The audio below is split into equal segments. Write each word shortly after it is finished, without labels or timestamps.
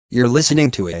You're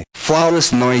listening to a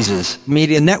Flawless Noises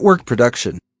Media Network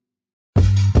production.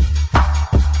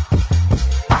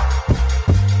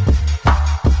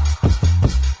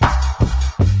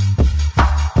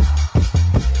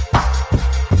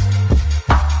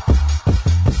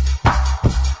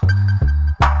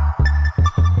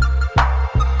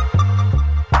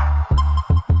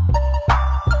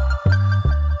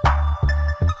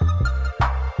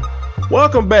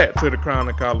 Welcome back to the Crown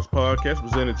and Collars podcast,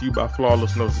 presented to you by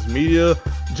Flawless Noises Media.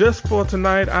 Just for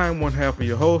tonight, I am one half of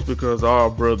your host because our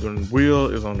brother Will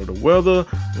is under the weather.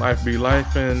 Life be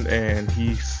lifing, and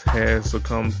he has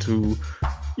succumbed to,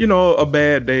 a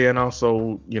bad day, and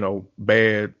also,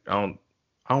 bad.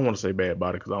 I don't want to say bad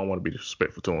body because I don't want to be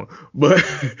disrespectful to him,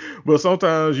 but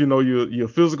sometimes your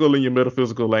physical and your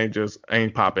metaphysical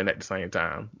ain't popping at the same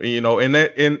time, and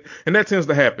that tends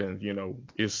to happen.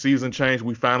 It's season change,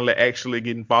 we finally actually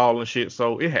getting fall and shit,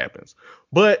 so it happens.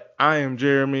 But I am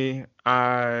Jeremy,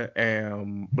 I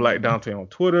am Black Dante on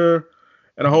Twitter,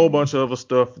 and a whole bunch of other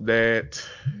stuff that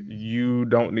you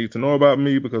don't need to know about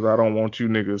me because I don't want you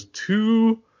niggas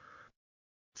to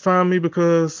find me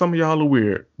because some of y'all are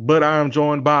weird. But I am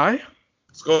joined by...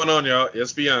 What's going on, y'all?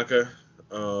 It's Bianca.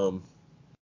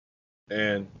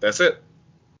 And that's it.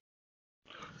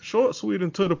 Short, sweet,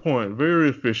 and to the point. Very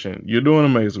efficient. You're doing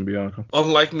amazing, Bianca.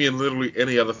 Unlike me in literally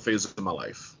any other phase of my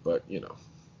life. But,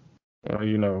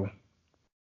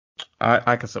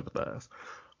 I can sympathize.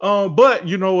 But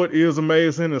you know what is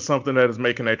amazing and something that is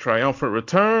making a triumphant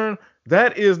return?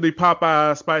 That is the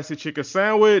Popeye Spicy Chicken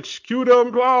Sandwich. Cue them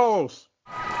applause.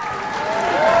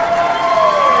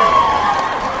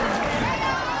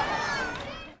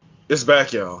 It's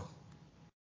back, y'all.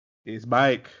 It's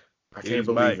back. I can't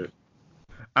believe it.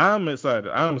 I'm excited.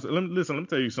 Let me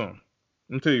tell you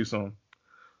something.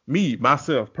 Me,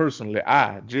 myself, personally,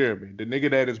 I, Jeremy, the nigga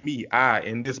that is me, I,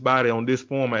 in this body, on this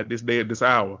format, this day, at this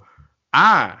hour,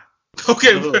 I.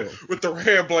 Okay, with the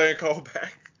Rare Bland callback.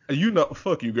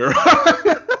 Fuck you, girl.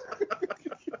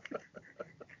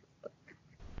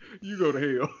 You go to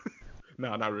hell.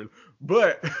 No, not really.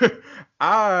 But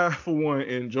I, for one,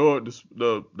 enjoyed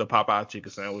the Popeye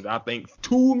chicken sandwich. I think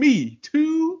to me,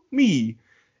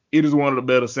 it is one of the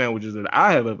better sandwiches that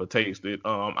I have ever tasted.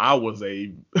 I was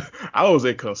a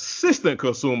consistent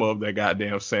consumer of that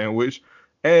goddamn sandwich,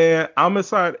 and I'm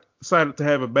excited to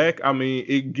have it back. I mean,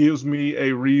 it gives me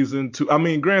a reason to. I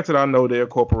mean, granted, I know they're a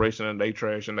corporation and they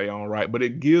trash and they own right, but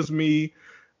it gives me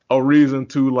a reason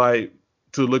to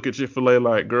look at Chick-fil-A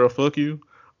like, girl, fuck you.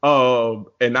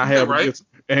 And not have a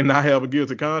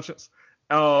guilty conscience.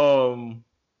 So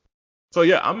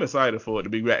yeah, I'm excited for it to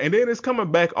be back. And then it's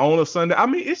coming back on a Sunday. I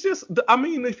mean,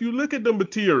 if you look at the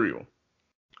material,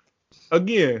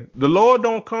 again, the Lord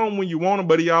don't come when you want him,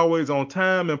 but he always on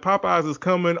time. And Popeyes is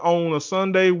coming on a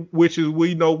Sunday, which is,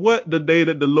 we know what, the day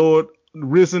that the Lord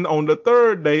risen on the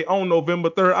third day, on November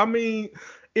 3rd. I mean,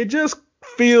 it just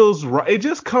feels right. It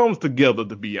just comes together,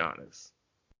 to be honest.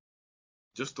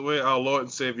 Just the way our Lord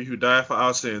and Savior who died for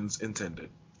our sins intended.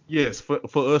 Yes,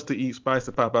 for us to eat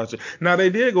spicy Popeye chicken. Now, they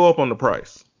did go up on the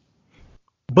price.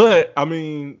 But, I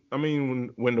mean,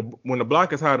 when the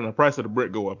block is hot and the price of the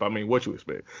brick go up, I mean, what you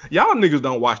expect? Y'all niggas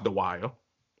don't watch The Wire.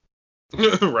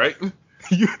 Right?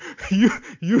 You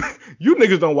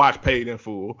niggas don't watch Paid in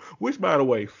Full. Which, by the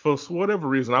way, for whatever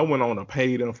reason, I went on a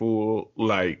Paid in Full,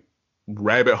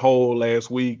 rabbit hole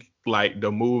last week. What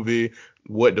the movie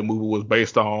was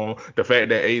based on, the fact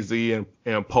that AZ and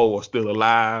Poe are still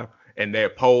alive, and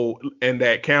that Poe and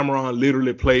that Cameron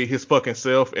literally played his fucking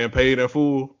self and Paid in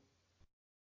Full.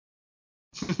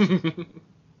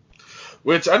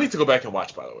 Which I need to go back and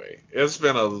watch, by the way. It's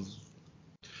been a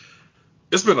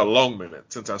long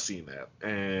minute since I've seen that,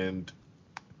 and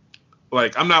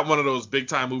I'm not one of those big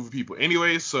time movie people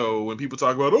anyway, so when people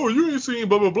talk about, oh, you ain't seen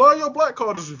blah, blah, blah, your black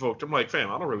card is revoked, I'm like, fam,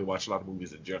 I don't really watch a lot of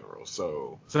movies in general,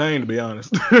 so. Same, to be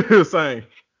honest. Same.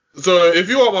 So if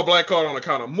you want my black card on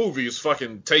account of movies,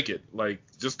 fucking take it.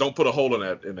 Just don't put a hole in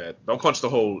that. Don't punch the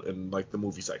hole in, the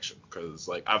movie section, because,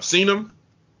 I've seen them.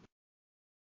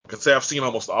 I can say I've seen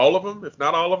almost all of them, if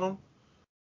not all of them.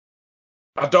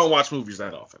 I don't watch movies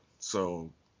that often,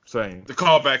 so. Same. The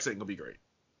callbacks ain't gonna be great.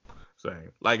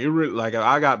 Same. I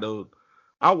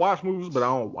watch movies, but I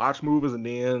don't watch movies, and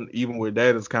then even with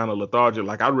that, it's kind of lethargic.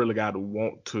 I really got to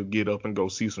want to get up and go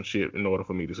see some shit in order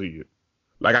for me to see it.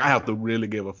 I have to really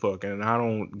give a fuck, and I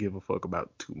don't give a fuck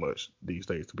about too much these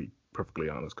days, to be perfectly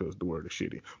honest, because the word is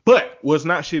shitty. But what's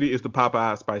not shitty is the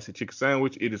Popeye Spicy Chicken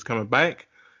Sandwich. It is coming back,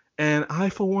 and I,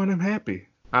 for one, am happy.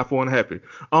 I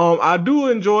do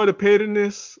enjoy the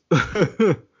pettiness.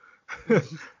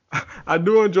 I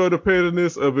do enjoy the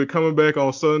pettiness of it coming back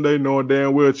on Sunday, knowing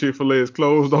damn well Chick-fil-A is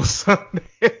closed on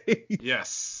Sunday.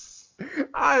 Yes.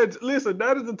 Listen,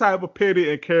 that is the type of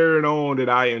petty and carrying on that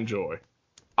I enjoy.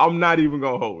 I'm not even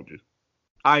gonna hold you.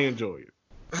 I enjoy it.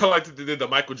 I like that they did the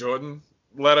Michael Jordan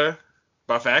letter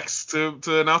by fax to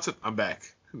announce it. I'm back.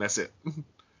 And that's it.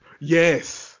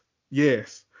 Yes.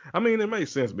 I mean, it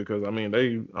makes sense because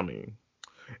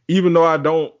even though I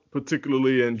don't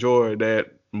particularly enjoy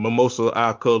that mimosa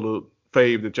eye colored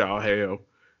fave that y'all have,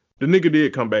 the nigga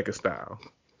did come back in style.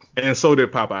 And so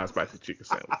did Popeye's spicy chicken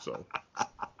sandwich. So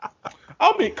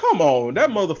I mean, come on, that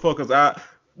motherfucker's eye.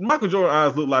 Michael Jordan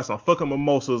eyes look like some fucking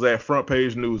mimosas at front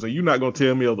page news, and you're not gonna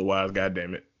tell me otherwise,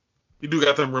 goddammit. You do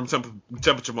got them room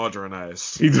temperature margarine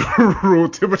eyes. He do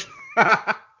room temperature.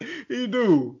 He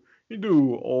do.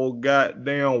 Oh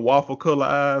goddamn waffle color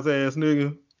eyes ass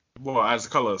nigga. Boy, eyes the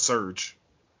color of Surge.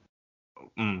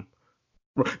 Did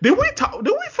we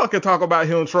fucking talk about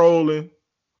him trolling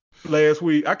last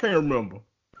week? I can't remember.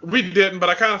 We didn't, but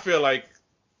I kind of feel like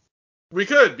we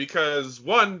could because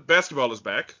one, basketball is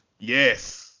back.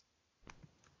 Yes.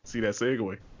 See that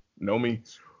segue? Know me.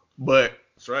 But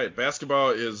that's right.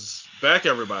 Basketball is back,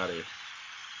 everybody.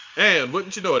 And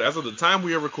wouldn't you know it, as of the time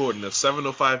we are recording at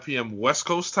 7:05 p.m. West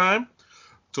Coast time,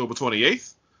 October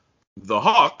 28th, the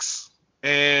Hawks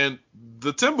and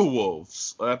the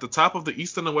Timberwolves are at the top of the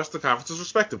Eastern and Western Conferences,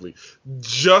 respectively.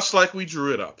 Just like we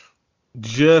drew it up.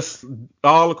 Just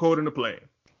all according to plan.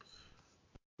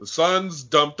 The Suns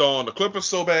dumped on the Clippers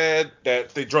so bad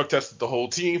that they drug tested the whole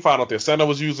team, found out their center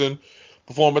was using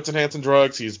performance-enhancing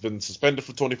drugs. He's been suspended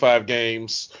for 25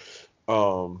 games.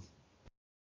 LeBron's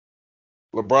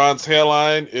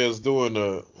hairline is doing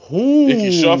a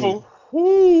icky shuffle.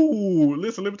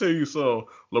 Listen, let me tell you so.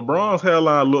 LeBron's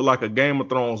hairline looked like a Game of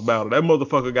Thrones battle. That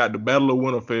motherfucker got the Battle of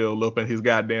Winterfell up in his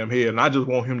goddamn head, and I just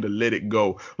want him to let it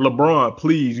go. LeBron,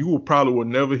 please, you will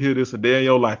never hear this a day in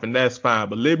your life, and that's fine.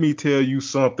 But let me tell you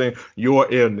something,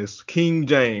 your illness, King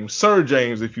James, Sir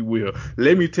James, if you will.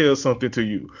 Let me tell something to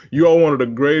you. You are one of the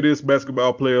greatest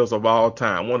basketball players of all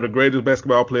time. One of the greatest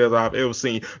basketball players I've ever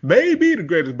seen. Maybe the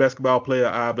greatest basketball player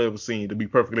I've ever seen, to be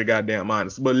perfectly goddamn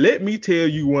honest. But let me tell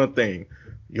you one thing.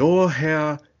 Your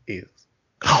hair is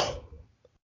gone.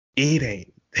 It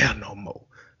ain't there no more.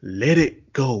 Let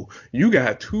it go. You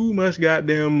got too much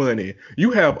goddamn money.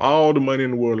 You have all the money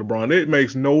in the world, LeBron. It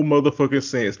makes no motherfucking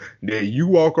sense that you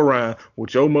walk around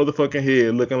with your motherfucking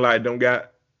head looking like them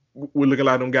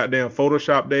goddamn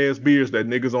photoshopped ass beards that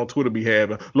niggas on Twitter be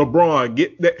having. LeBron,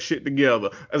 get that shit together.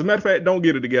 As a matter of fact, don't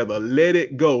get it together. Let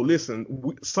it go.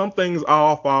 Listen, some things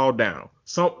all fall down.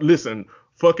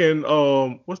 Fucking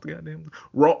what's the goddamn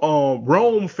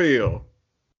Rome fell.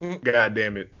 God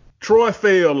damn it. Troy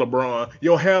fell, LeBron.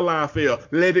 Your hairline fell.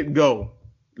 Let it go.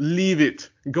 Leave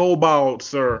it. Go bald,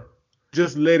 sir.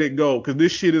 Just let it go. Cause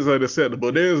this shit is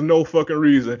unacceptable. There's no fucking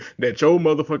reason that your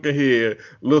motherfucking head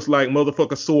looks like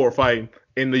motherfucking sword fighting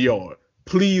in the yard.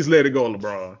 Please let it go,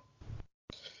 LeBron.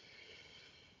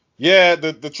 Yeah,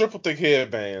 the triple thick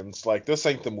headbands, like this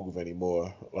ain't the move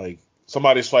anymore. Like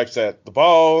somebody swipes at the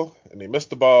ball and they miss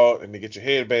the ball and they get your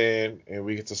headband and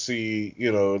we get to see,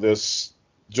 this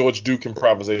George Duke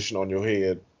improvisation on your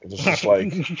head. And it's just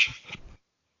like,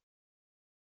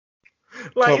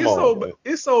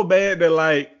 it's so bad that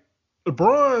like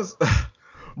Bron's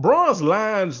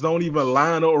lines don't even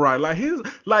line up right.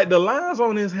 Like the lines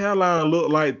on his hairline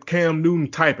look like Cam Newton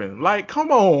typing. Like,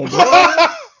 come on, bro.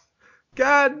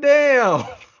 God damn.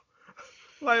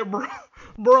 Like,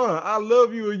 bro, I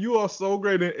love you and you are so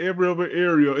great in every other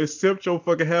area except your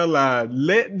fucking hairline.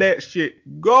 Let that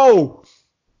shit go.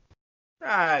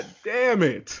 God damn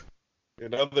it.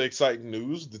 In other exciting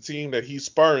news, the team that he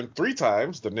spurned 3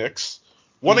 times, the Knicks,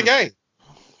 won a game.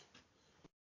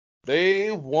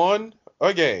 They won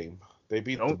a game. They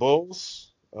beat the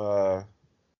Bulls.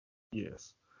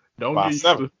 Yes.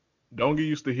 Don't get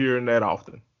used to hearing that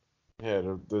often.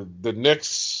 Yeah, the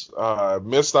Knicks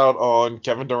missed out on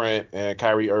Kevin Durant and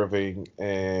Kyrie Irving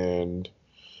and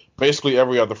basically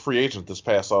every other free agent this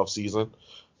past offseason.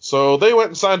 So they went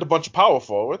and signed a bunch of power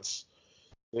forwards.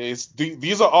 These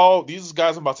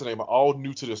guys I'm about to name are all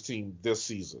new to this team this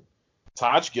season.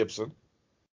 Taj Gibson,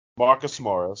 Marcus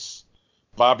Morris,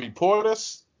 Bobby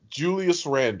Portis, Julius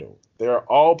Randle. They're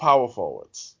all power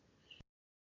forwards.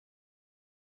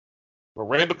 Well,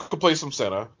 Randle could play some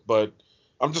center, but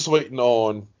I'm just waiting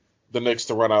on the Knicks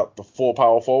to run out the full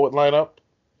power forward lineup,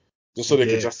 just so they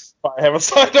can justify having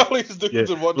signed all these dudes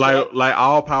in one time. Like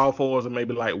all power forwards and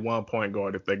maybe like one point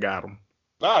guard if they got them.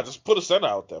 Nah, just put a center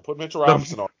out there. Put Mitchell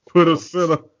Robinson on. Put a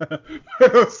center.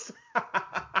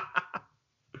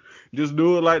 Just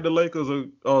do it like the Lakers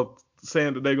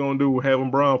saying that they're gonna do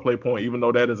having Braun play point, even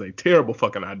though that is a terrible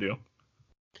fucking idea.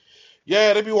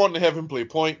 Yeah, they be wanting to have him play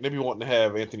point. They be wanting to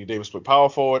have Anthony Davis play power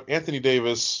forward. Anthony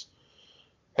Davis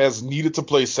has needed to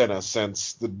play center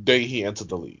since the day he entered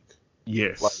the league.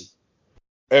 Yes. Like,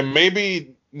 and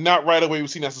maybe not right away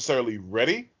was he necessarily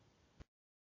ready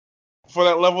for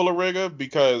that level of rigor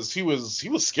because he was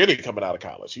skinny coming out of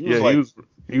college. He was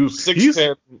he was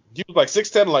 6'10". He was like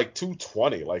 6'10", like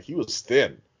 220. Like he was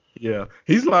thin. Yeah.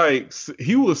 He's like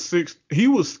he was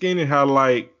skinny how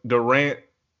like Durant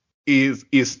is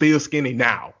still skinny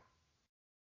now.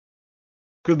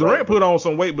 Because Durant put on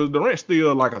some weight, but Durant's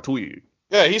still like a twig.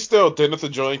 Yeah, he's still thin at the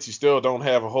joints. He still don't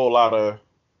have a whole lot of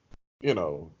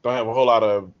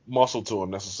muscle to him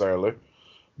necessarily.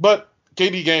 But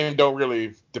KD game don't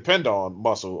really depend on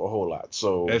muscle a whole lot.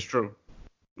 So That's true.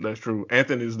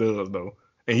 Anthony's does though.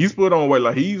 And he's put on weight,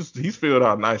 like he's filled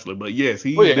out nicely. But yes,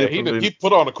 he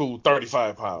put on a cool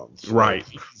 35 pounds. Right.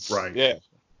 Yeah.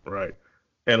 Right.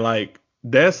 And like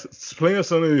that's playing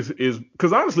center is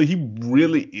because honestly he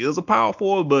really is a power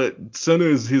forward, but center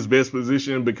is his best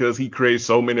position because he creates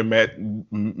so many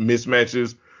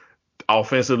mismatches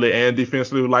offensively and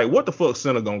defensively. Like what the fuck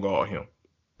center gonna guard him?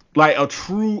 Like a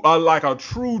true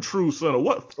center.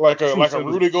 What? Like a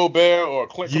Rudy Gobert or a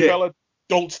Clint Capella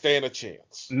don't stand a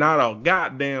chance. Not a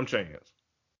goddamn chance.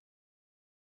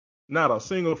 Not a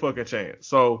single fucking chance.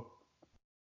 So,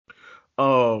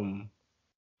 but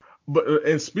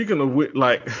and speaking of which,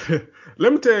 like,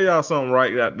 let me tell y'all something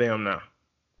right goddamn now.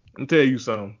 Let me tell you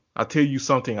something. I tell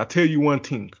you one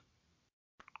thing.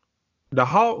 The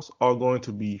Hawks are going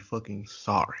to be fucking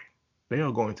sorry. They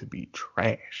are going to be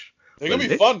trash. They're going to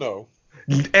be fun, though.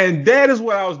 And that is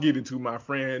what I was getting to, my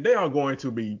friend. They are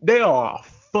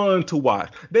fun to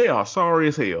watch. They are sorry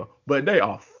as hell, but they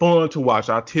are fun to watch.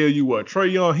 I tell you what,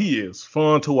 Trae Young, he is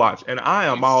fun to watch, and I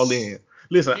am all in.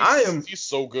 Listen, he's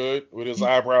so good with his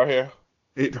eyebrow hair.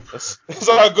 That's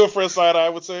how a good friend side I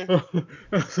would say.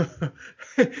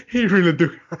 He really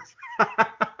do.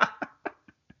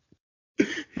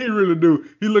 He really do.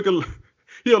 He looking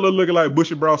like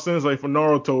Bushy Brow Sensei for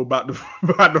Naruto about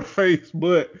the face,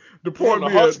 but the point the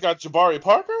Hawks got Jabari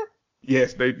Parker.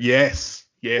 Yes, we do. Yes.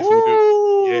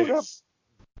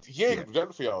 He ain't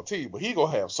got for y'all team, but he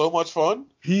gonna have so much fun.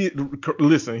 He is not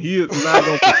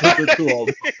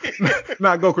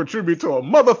gonna contribute to a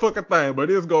motherfucking thing, but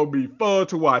it's gonna be fun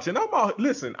to watch. And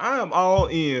I am all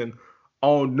in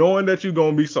on knowing that you're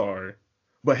gonna be sorry,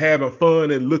 but having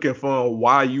fun and looking fun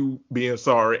while you being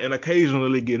sorry and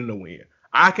occasionally getting a win.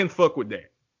 I can fuck with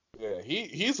that. Yeah,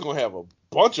 he's gonna have a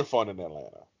bunch of fun in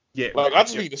Atlanta. Yeah, like I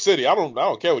just need the city. I don't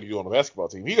care what you do on the basketball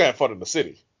team. He gonna have fun in the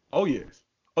city. Oh yes.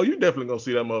 Oh, you definitely gonna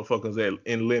see that motherfuckers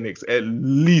in Lennox at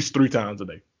least 3 times a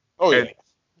day. Oh yeah.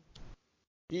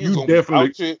 He's gonna definitely be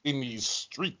out here in these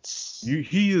streets. You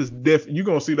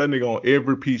gonna see that nigga on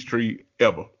every Peachtree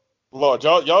ever. Lord,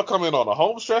 y'all come in on a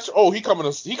home stretch. Oh, he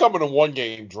coming to one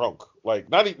game drunk. Like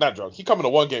not drunk. He coming to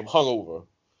one game hungover.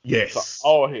 Yes. So,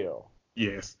 all hell.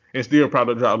 Yes, and still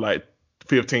probably drop like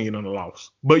 15 on the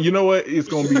loss. But you know what? It's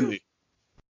gonna be lit.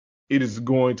 It is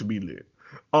going to be lit.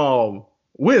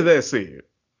 With that said,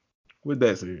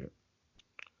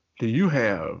 do you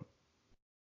have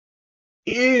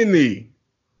any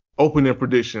opening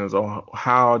predictions on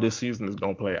how this season is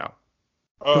gonna play out?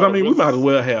 Because we might as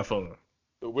well have fun.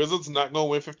 The Wizards not gonna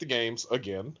win 50 games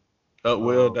again. They're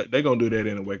gonna do that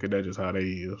anyway, because that's just how they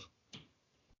is.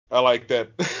 I like that.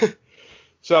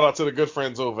 Shout out to the good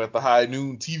friends over at the High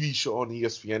Noon TV show on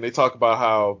ESPN. They talk about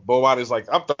how Boban is like,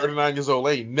 I'm 39 years old.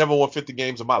 I ain't never won 50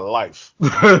 games in my life.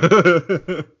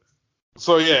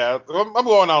 So, yeah, I'm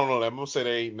going out on them. I'm going to say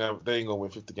they ain't going to win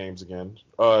 50 games again.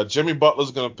 Jimmy Butler's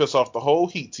going to piss off the whole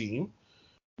Heat team.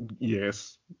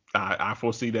 Yes, I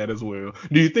foresee that as well.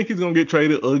 Do you think he's going to get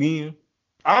traded again?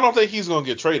 I don't think he's going to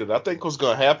get traded. I think what's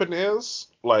going to happen is,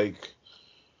 like,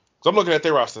 because I'm looking at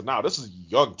their roster now. This is a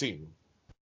young team.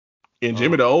 And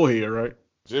Jimmy the old head, right?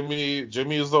 Jimmy is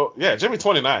Jimmy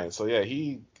 29. So yeah,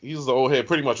 he's the old head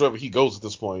pretty much wherever he goes at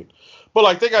this point. But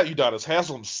like they got Udonis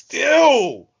Haslem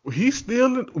still. He's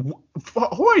still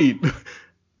wait.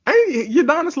 Ain't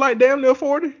Udonis like damn near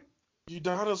 40?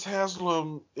 Udonis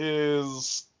Haslem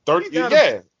is 30.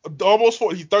 Yeah, almost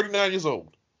 40. He's 39 years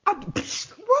old. What the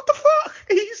fuck?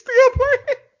 He's still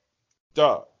playing?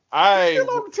 Duh. He's still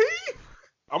on the team?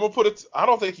 I'm gonna put it. I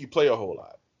don't think he play a whole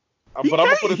lot. But I'm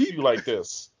gonna put it to you like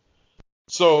this.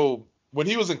 So when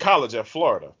he was in college at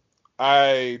Florida,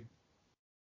 I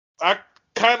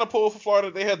kind of pulled for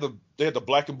Florida. They had the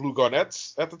black and blue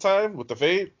Garnets at the time with the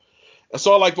fade, and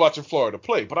so I liked watching Florida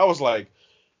play. But I was like,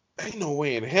 ain't no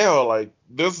way in hell like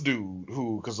this dude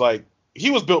because like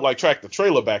he was built like tractor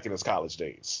trailer back in his college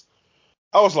days.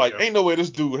 I was like, Yeah. ain't no way this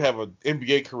dude would have an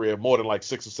NBA career more than like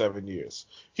 6 or 7 years.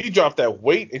 He dropped that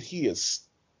weight and he is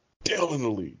still in the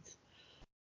league.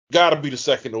 Gotta be the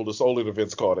second oldest, older than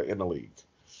Vince Carter in the league.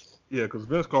 Yeah, because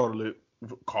Vince Carter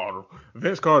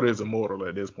is immortal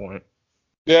at this point.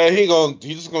 Yeah, he's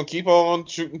just gonna keep on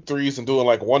shooting threes and doing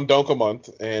like one dunk a month,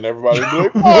 and everybody be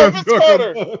like, "Oh, Vince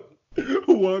Carter!"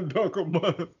 One dunk a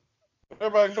month.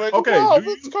 Everybody be like, Okay, "Oh, do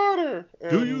you- Vince Carter!"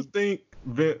 Do you think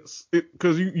Vince?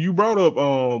 Because you brought up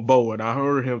Bo, and I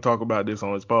heard him talk about this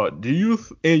on his pod. In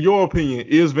your opinion,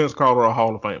 is Vince Carter a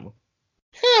Hall of Famer?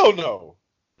 Hell no.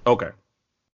 Okay.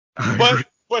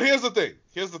 But here's the thing.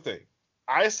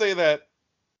 I say that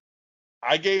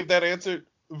I gave that answer.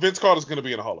 Vince Carter's gonna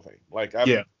be in the Hall of Fame. Like,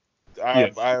 Yes.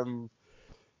 I'm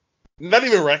not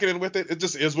even reckoning with it. It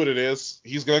just is what it is.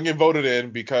 He's gonna get voted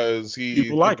in because he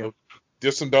People like him.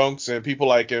 did some dunks and people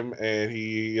like him, and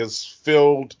he has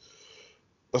filled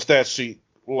a stat sheet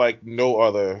like no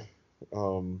other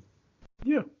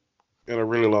Yeah. in a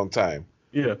really long time.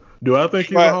 Yeah. Do I think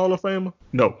he's But- a Hall of Famer?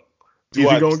 No. Do Is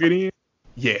he I- gonna get in?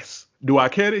 Yes. Do I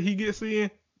care that he gets in?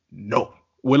 No.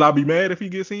 Will I be mad if he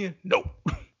gets in? No.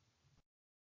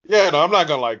 Yeah, no, I'm not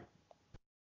gonna like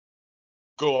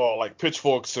go all like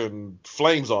pitchforks and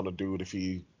flames on the dude if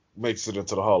he makes it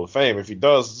into the Hall of Fame. If he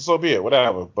does, so be it,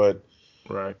 whatever. But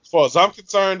Right. as far as I'm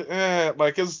concerned,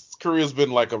 like his career's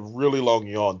been like a really long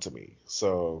yawn to me.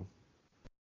 So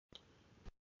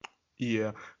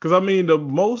Yeah, because I mean, the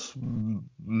most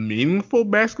meaningful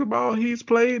basketball he's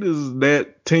played is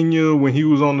that tenure when he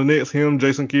was on the Nets, him,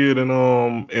 Jason Kidd, and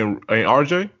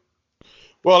RJ.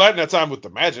 well, at that time with the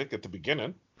Magic at the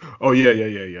beginning. Oh yeah.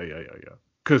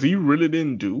 Because he really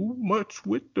didn't do much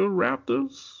with the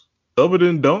Raptors other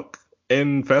than dunk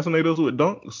and fascinate us with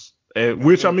dunks. And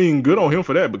which I mean, good on him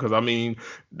for that because I mean,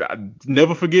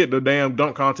 never forget the damn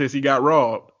dunk contest he got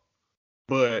robbed.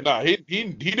 But Nah, he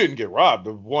didn't get robbed.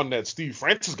 The one that Steve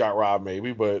Francis got robbed,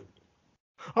 maybe, but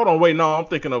hold on, wait, no, I'm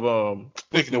thinking of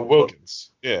thinking of Wilkins.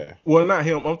 Yeah. Well, not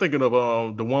him. I'm thinking of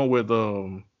the one with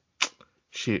Nate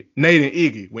and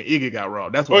Iggy when Iggy got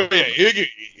robbed. That's what. Oh yeah,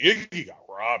 Iggy got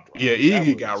robbed. Right? Yeah,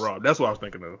 Iggy got robbed. That's what I was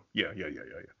thinking of. Yeah.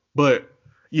 But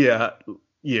yeah,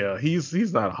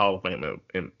 he's not a Hall of Famer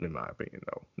in my opinion.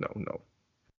 No.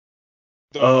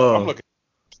 I'm looking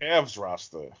at the Cavs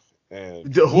roster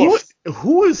and Who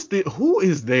is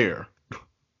there?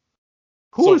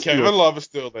 so is Kevin still? Love is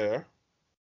still there.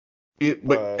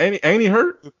 But ain't he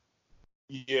hurt?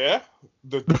 Yeah,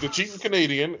 the cheating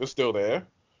Canadian is still there.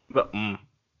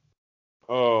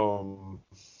 Colin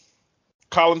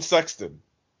Sexton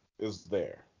is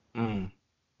there.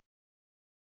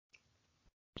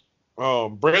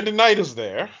 Brandon Knight is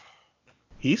there.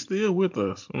 He's still with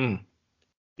us.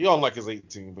 He on like his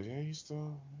 18, but yeah, he's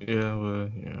still. Yeah, well,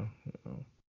 yeah.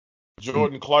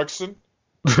 Jordan Clarkson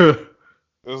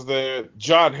is there.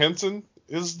 John Henson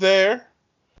is there.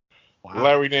 Wow.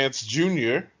 Larry Nance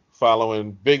Jr.,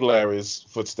 following Big Larry's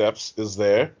footsteps, is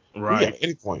there. Right. Yeah, at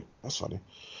any point. That's funny.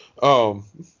 But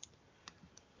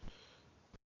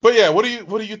yeah, what do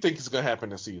you think is gonna happen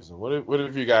this season? What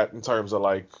have you got in terms of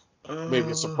like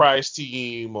maybe a surprise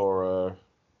team or a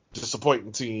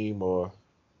disappointing team or?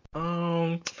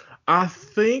 I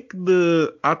think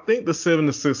the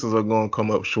 76ers are gonna come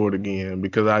up short again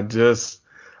because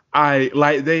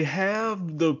they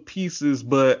have the pieces,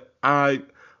 but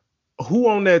who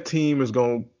on that team is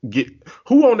gonna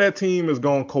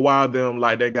Kawhi them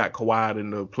like they got Kawhi in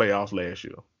the playoffs last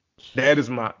year? That is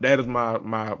my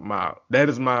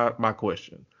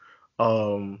question.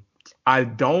 I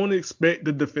don't expect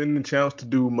the defending champs to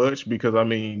do much because I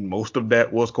mean most of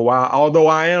that was Kawhi. Although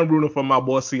I am rooting for my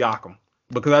boy Siakam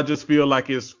because I just feel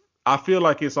like it's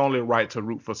only right to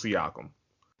root for Siakam.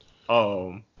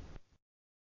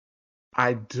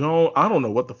 I don't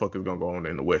know what the fuck is gonna go on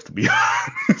in the West to be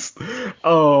honest.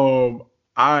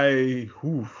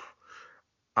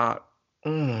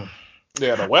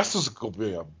 Yeah, the West is gonna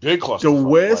be a big clusterfuck. The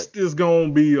West is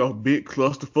gonna be a big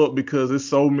clusterfuck because there's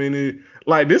so many.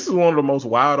 Like this is one of the most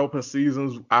wide open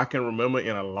seasons I can remember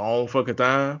in a long fucking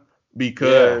time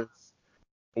because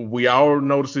we all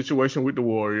know the situation with the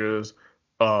Warriors.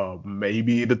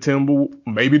 Maybe the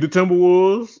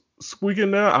Timberwolves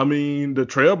squeaking there. I mean the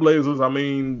Trailblazers. I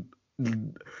mean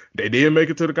they did make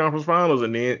it to the conference finals,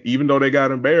 and then even though they got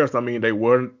embarrassed, I mean they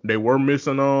were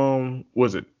missing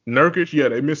was it Nurkic? Yeah,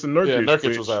 they missing Nurkic. Yeah,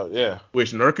 Nurkic was out. Yeah,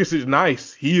 which Nurkic is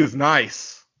nice. He is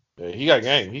nice. Yeah, he got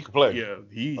game. He can play. Yeah,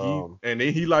 he and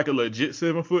then he like a legit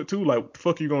 7 foot too. Like what the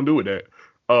fuck you gonna do with that?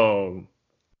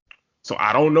 So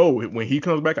I don't know when he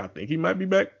comes back. I think he might be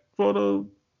back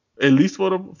at least for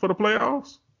the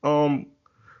playoffs. Um,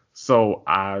 so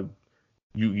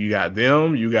you got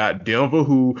them, you got Denver,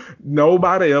 who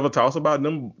nobody ever talks about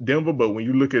them, Denver, but when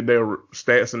you look at their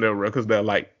stats and their records, they're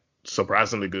like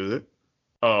surprisingly good.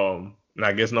 And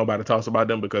I guess nobody talks about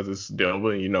them because it's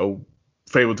Denver, and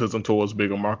favoritism towards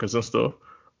bigger markets and stuff.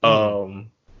 Mhm.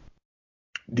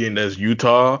 Then there's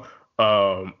Utah.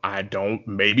 I don't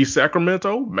maybe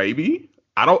Sacramento, maybe.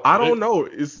 I don't know.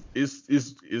 It's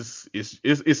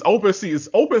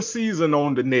open season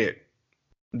on the net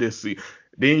this season.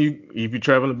 Then if you're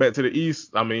traveling back to the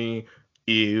east, I mean,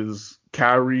 is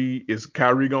Kyrie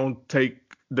gonna take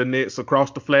the Nets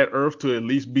across the flat earth to at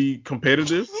least be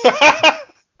competitive?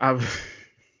 I've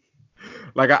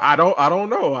I don't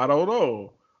know. I don't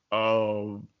know.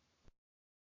 Um,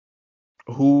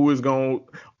 who is going?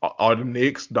 Are the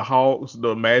Knicks, the Hawks,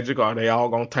 the Magic? Are they all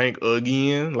gonna tank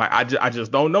again? Like I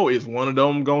just don't know. Is one of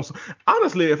them going?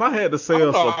 Honestly, if I had to I say don't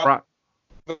a know. surprise,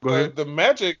 go ahead. The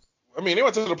Magic. I mean, they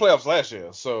went to the playoffs last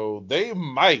year, so they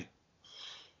might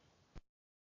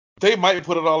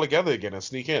put it all together again and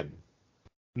sneak in.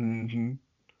 hmm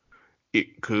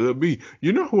It could be.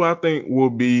 You know who I think will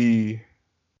be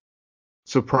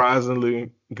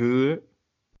surprisingly good,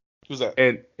 Who's that?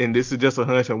 and this is just a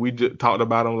hunch, and we just talked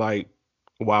about him like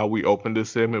while we opened this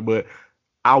segment, but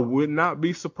I would not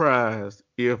be surprised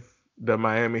if the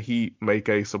Miami Heat make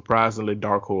a surprisingly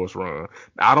dark horse run.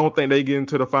 I don't think they get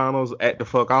into the finals at the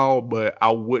fuck all, but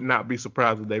I would not be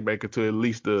surprised if they make it to at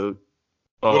least the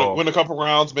uh Win a couple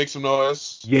rounds, make some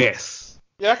noise. yes.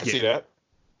 Yeah, I can Yes. see that.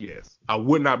 Yes. I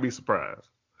would not be surprised.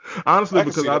 Honestly, I can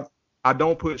because see that. I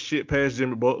don't put shit past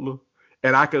Jimmy Butler.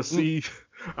 And I can Mm. see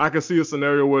I can see a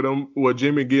scenario where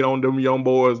Jimmy get on them young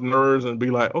boys' nerves and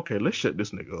be like, okay, let's shut this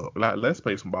nigga up. Like, let's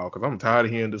play some ball because I'm tired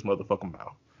of hearing this motherfucking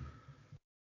mouth.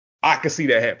 I can see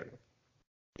that happening.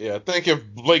 Yeah, I think if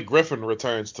Blake Griffin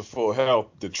returns to full health,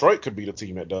 Detroit could be the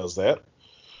team that does that.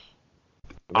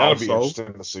 That'll be Also,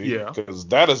 interesting to see yeah. because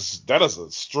that is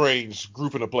a strange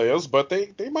grouping of players, but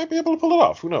they might be able to pull it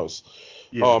off. Who knows?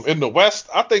 Yes. In the West,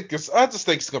 I just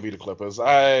think it's gonna be the Clippers.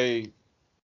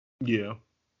 Yeah.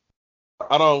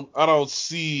 I don't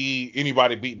see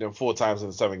anybody beating them 4 times in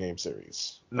a 7-game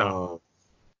series. No.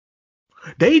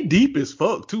 They deep as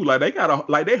fuck too. Like they got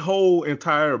their whole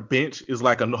entire bench is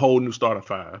like a whole new starting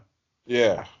five.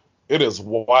 Yeah, it is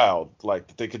wild.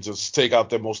 Like they could just take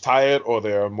out their most tired or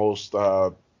their most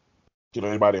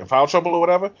anybody in foul trouble or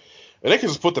whatever, and they can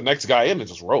just put the next guy in and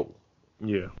just roll.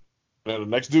 Yeah. And then the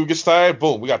next dude gets tired,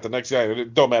 boom, we got the next guy.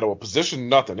 It don't matter what position,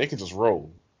 nothing. They can just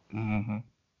roll. Mm-hmm.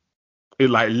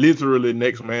 It's like literally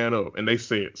next man up, and they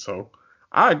said so.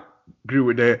 I agree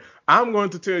with that. I'm going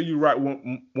to tell you right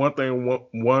one thing,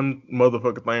 one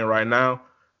motherfucking thing right now.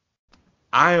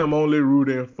 I am only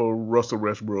rooting for Russell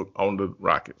Westbrook on the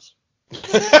Rockets.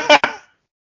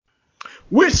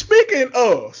 Which speaking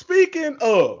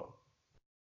of,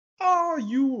 all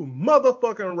you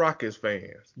motherfucking Rockets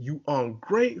fans, you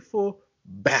ungrateful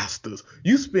bastards.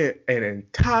 You spent an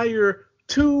entire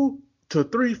 2 to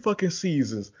 3 fucking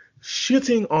seasons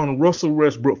shitting on Russell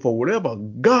Westbrook for whatever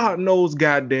God knows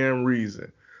goddamn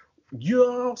reason.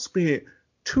 Y'all spent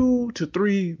 2 to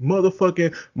 3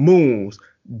 motherfucking moons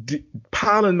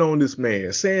piling on this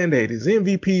man, saying that his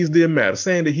MVPs didn't matter,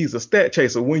 saying that he's a stat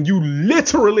chaser when you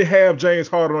literally have James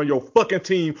Harden on your fucking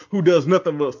team who does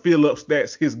nothing but fill up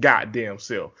stats his goddamn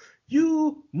self.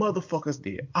 You motherfuckers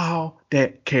did all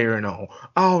that carrying on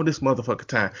all this motherfucking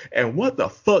time. And what the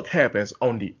fuck happens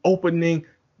on the opening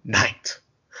night?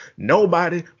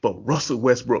 Nobody but Russell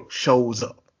Westbrook shows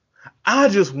up. I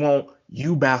just want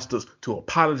you bastards to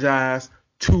apologize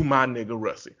to my nigga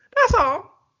Russie. That's all.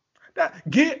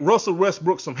 Get Russell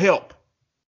Westbrook some help.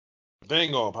 They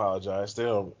ain't gonna apologize. They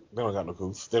don't got no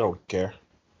goof. They don't care.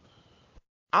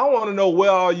 I want to know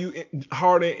where all you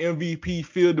Harden MVP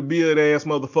field the beard ass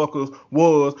motherfuckers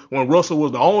was when Russell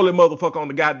was the only motherfucker on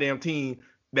the goddamn team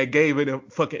that gave it a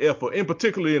fucking effort, and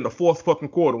particularly in the fourth fucking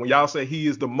quarter when y'all say he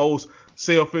is the most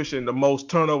selfish and the most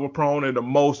turnover prone and the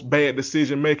most bad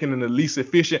decision making and the least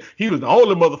efficient. He was the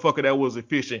only motherfucker that was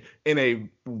efficient in a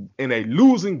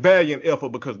losing valiant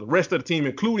effort because the rest of the team,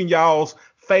 including y'all's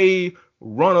fave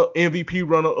runner MVP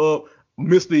runner up,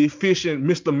 Mr. Efficient,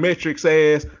 Mr. Metrics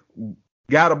ass,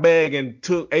 got a bag and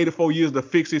took 84 years to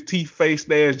fix his teeth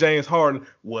faced ass James Harden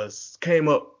came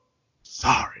up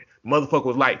sorry. Motherfucker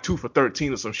was like 2 for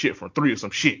 13 or some shit from 3 or some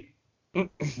shit.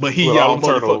 But he y'all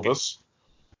motherfucking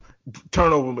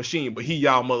turnover machine, but he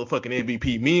y'all motherfucking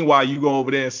MVP. Meanwhile, you go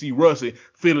over there and see Russie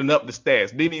filling up the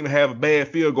stats. Didn't even have a bad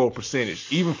field goal percentage,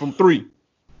 even from 3.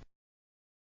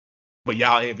 But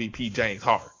y'all MVP James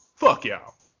Harden. Fuck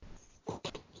y'all.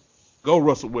 Go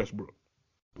Russell Westbrook.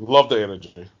 Love the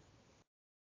energy.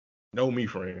 Know me,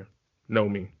 friend. Know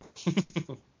me.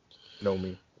 Know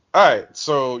me. All right,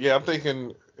 so yeah, I'm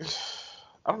thinking.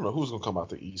 I don't know who's gonna come out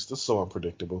the East. It's so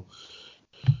unpredictable.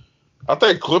 I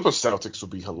think Clippers Celtics would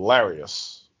be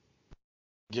hilarious,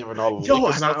 given all the Yo,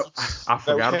 Lakers and I Celtics I that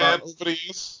we forgot had about over the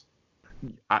years.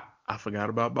 I forgot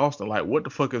about Boston. Like, what the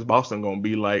fuck is Boston gonna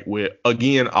be like with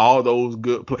again all those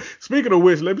good play? Speaking of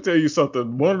which, let me tell you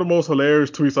something. One of the most hilarious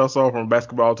tweets I saw from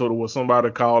Basketball Total was somebody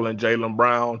calling Jaylen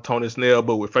Brown Tony Snell,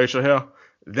 but with facial hair.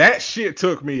 That shit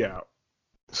took me out.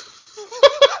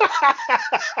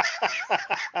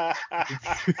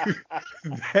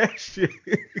 That shit.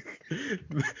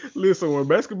 Listen, when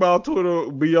Basketball Twitter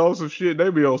be on some shit, they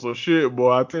be on some shit,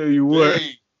 boy. I tell you what.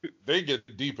 they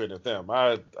get deep into them.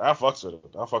 I fucks with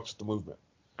it. I fucks with the movement.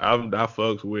 I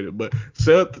fucks with it, but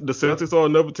the Celtics are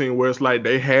another team where it's like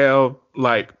they have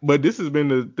like, but this has been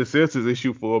the Celtics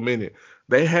issue for a minute.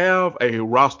 They have a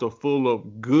roster full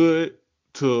of good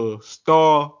to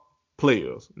star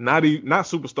players, not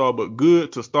superstar, but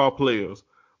good to star players,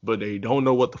 but they don't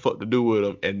know what the fuck to do with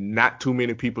them, and not too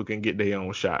many people can get their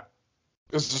own shot.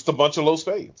 It's just a bunch of low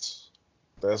spades.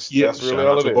 That's Yeah, really shout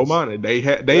all out it to is. Bomani.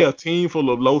 They a team full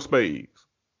of low spades,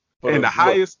 But and the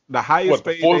highest what,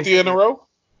 spade. the fourth year in a row?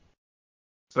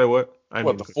 Say what?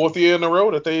 What, the fourth year in a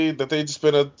row that they just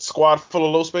been a squad full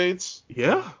of low spades?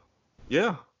 Yeah.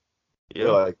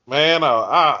 You're like, man,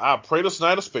 I pray this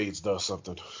Knight of Spades does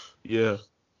something. Yeah.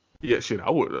 Yeah, shit, I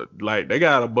would like they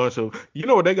got a bunch of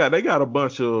what they got? They got a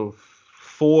bunch of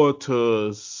 4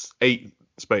 to 8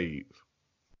 spades.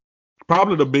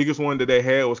 Probably the biggest one that they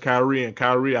had was Kyrie, and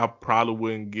Kyrie I probably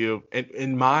wouldn't give,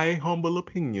 in my humble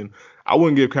opinion, I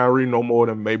wouldn't give Kyrie no more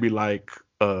than maybe like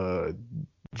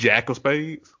Jack of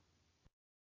Spades.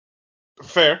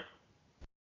 Fair.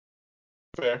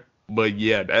 But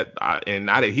yeah, and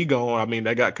now that he gone, I mean,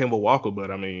 they got Kemba Walker, but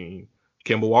I mean,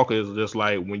 Kemba Walker is just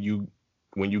like when you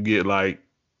get like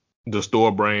the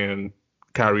store brand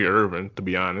Kyrie Irving, to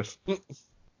be honest.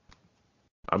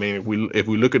 I mean, if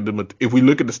we look at the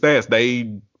stats,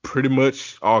 they pretty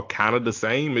much are kind of the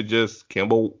same. It just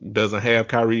Kemba doesn't have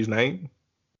Kyrie's name.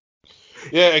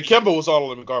 Yeah, and Kemba was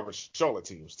all of them garbage Charlotte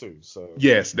teams too. So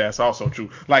yes, that's also true.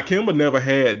 Like Kemba never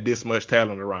had this much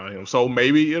talent around him, so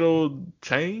maybe it'll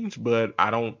change, but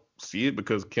I don't see it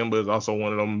because Kemba is also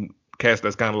one of them cats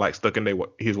that's kind of like stuck in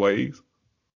his ways.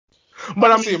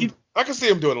 But I can see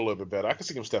him doing a little bit better. I can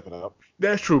see him stepping up.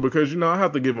 That's true because I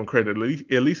have to give him credit.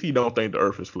 At least he don't think the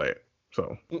Earth is flat.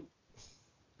 So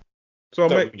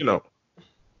maybe,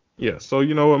 yeah. So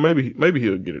you know what? Maybe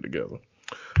he'll get it together.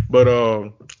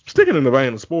 But sticking in the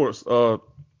vein of sports, a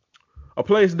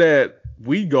place that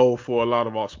we go for a lot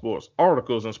of our sports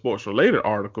articles and sports related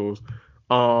articles,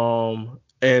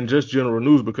 and just general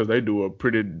news because they do a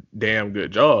pretty damn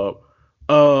good job.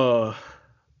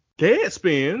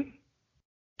 Deadspin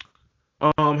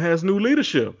has new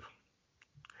leadership.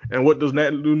 And what does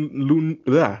that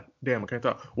damn, I can't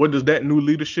talk. What does that new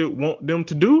leadership want them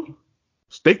to do?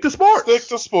 Stick to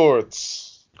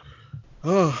sports.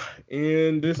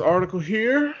 In this article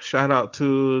here, shout out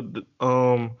to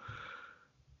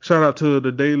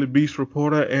the Daily Beast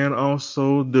reporter and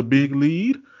also the Big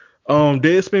Lead.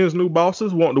 Deadspin's new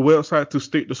bosses want the website to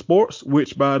stick to sports,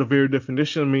 which by the very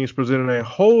definition means presenting a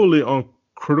wholly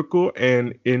uncritical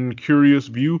and incurious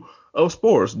view of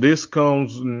sports. This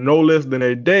comes no less than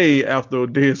a day after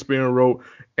Deadspin wrote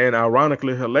an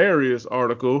ironically hilarious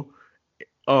article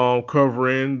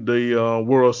covering the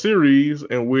World Series,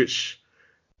 in which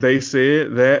they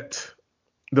said that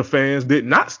the fans did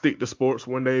not stick to sports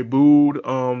when they booed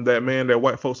that man that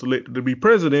white folks elected to be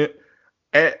president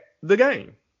at the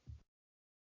game.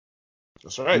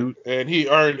 That's right. Dude, and he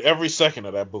earned every second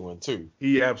of that booing too.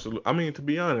 He absolutely. I mean, to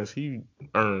be honest, he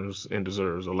earns and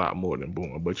deserves a lot more than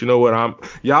booing. But you know what?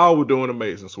 Y'all were doing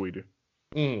amazing, sweetie.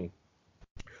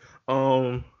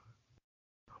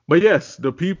 But yes,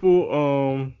 the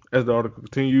people, as the article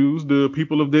continues, the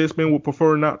people of Deadspin would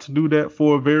prefer not to do that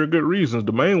for very good reasons.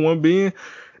 The main one being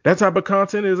that type of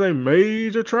content is a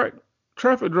major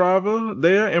traffic driver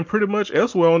there and pretty much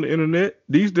elsewhere on the internet.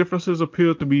 These differences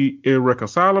appear to be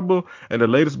irreconcilable, and the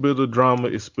latest bit of drama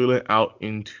is spilling out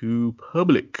into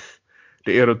public.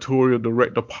 The editorial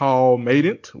director Paul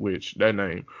Madent, which that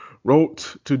name,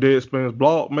 wrote to Deadspin's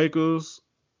blog makers,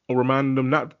 reminding them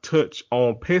not to touch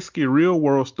on pesky real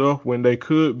world stuff when they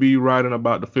could be writing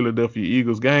about the Philadelphia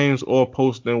Eagles games or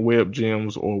posting web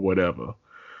gems or whatever.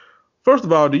 First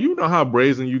of all, do you know how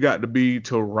brazen you got to be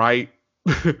to write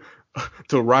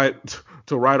to write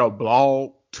a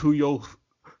blog to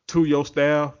your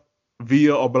staff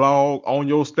via a blog on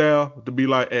your staff to be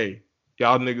like, hey,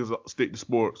 y'all niggas stick to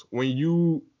sports, when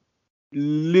you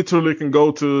literally can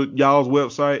go to y'all's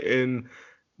website and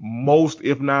most,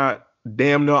 if not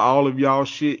damn near all of y'all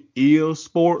shit is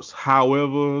sports.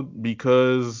 However,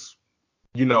 because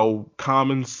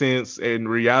common sense and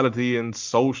reality and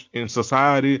social in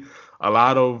society, a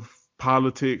lot of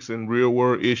politics and real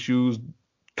world issues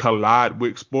collide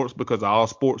with sports because all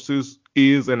sports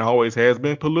is and always has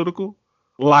been political.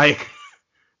 Like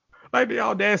like the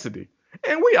audacity.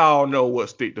 And we all know what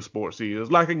stick to sports is.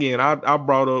 Like again, I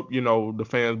brought up, the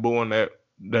fans booing that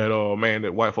man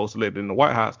that white folks elected in the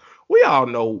White House. We all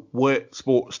know what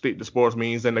stick to sports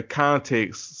means and the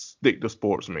context stick to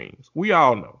sports means. We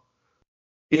all know.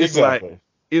 It's Exactly.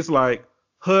 like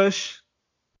hush,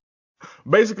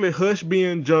 basically hush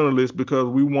being journalists because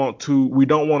we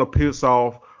don't want to piss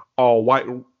off all white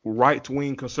right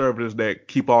wing conservatives that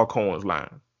keep our coins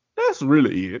lying. That's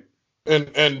really it.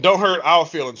 And don't hurt our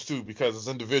feelings too, because as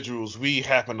individuals we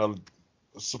happen to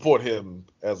support him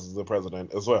as the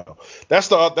president as well. That's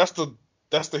the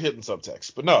hidden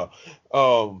subtext. But no,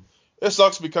 it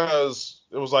sucks because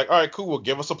it was like, all right, cool, we'll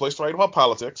give us a place to write about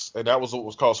politics, and that was what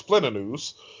was called Splinter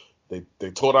News. They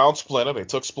tore down Splinter, they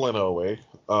took Splinter away.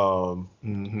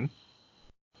 Mm-hmm.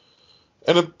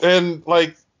 And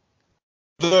like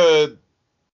the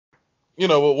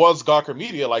what was Gawker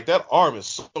Media, like that arm is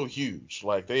so huge.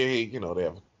 Like they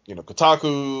have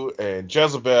Kotaku and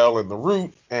Jezebel and The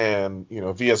Root and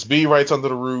VSB writes under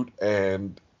The Root,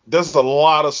 and there's a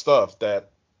lot of stuff that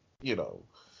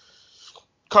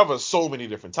covers so many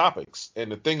different topics.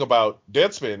 And the thing about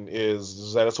Deadspin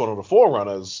is that it's one of the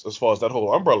forerunners as far as that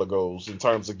whole umbrella goes in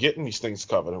terms of getting these things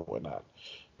covered and whatnot.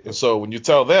 And so when you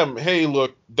tell them, hey,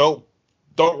 look, don't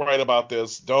write about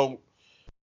this, don't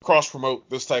cross promote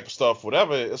this type of stuff,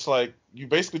 whatever, it's like you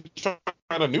basically trying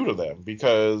to neuter them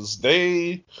because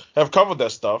they have covered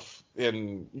that stuff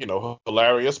in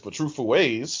hilarious but truthful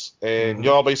ways, and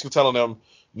y'all basically telling them,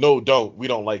 no, we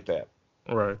don't like that.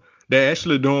 Right. They're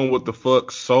actually doing what the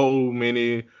fuck so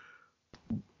many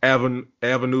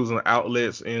avenues and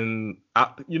outlets you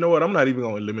know what, I'm not even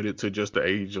going to limit it to just the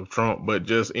age of Trump, but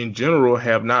just in general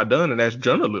have not done, and that's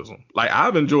journalism. Like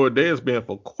I've enjoyed Deadspin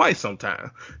for quite some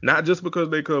time, not just because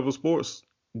they cover sports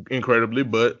incredibly,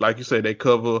 but like you said,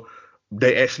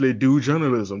 they actually do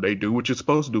journalism. They do what you're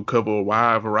supposed to do, cover a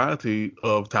wide variety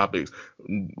of topics.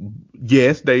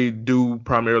 Yes, they do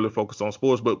primarily focus on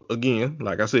sports, but again,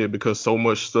 like I said, because so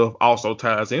much stuff also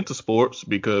ties into sports,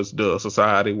 because the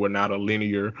society, we're not a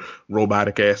linear,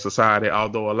 robotic ass society,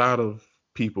 although a lot of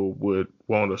people would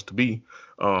want us to be,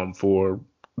 for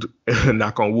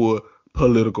knock on wood,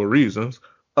 political reasons.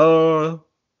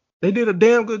 They did a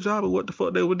damn good job of what the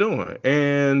fuck they were doing.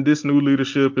 And this new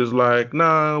leadership is like,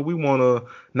 nah, we want to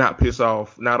not piss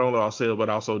off not only ourselves,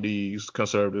 but also these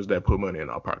conservatives that put money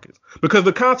in our pockets. Because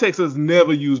the context is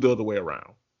never used the other way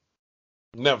around.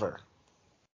 Never.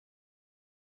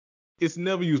 It's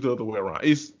never used the other way around.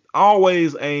 It's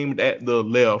always aimed at the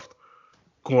left,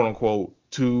 quote unquote,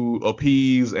 to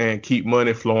appease and keep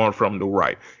money flowing from the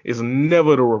right. It's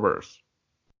never the reverse.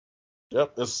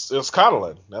 Yep, it's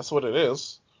coddling. That's what it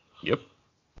is. Yep.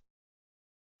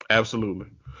 Absolutely.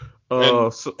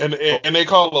 And they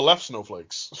call the left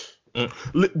snowflakes.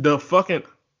 The fucking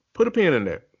put a pin in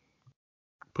that.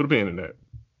 Put a pin in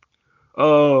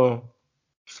that.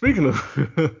 Speaking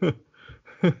of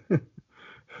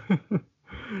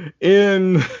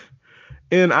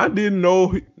and I didn't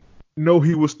know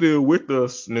he was still with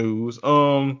us news.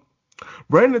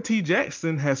 Brandon T.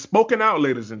 Jackson has spoken out,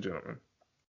 ladies and gentlemen.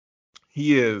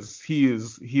 He has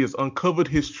uncovered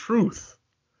his truth.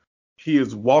 He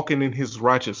is walking in his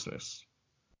righteousness.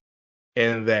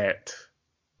 And that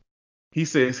he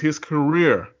says his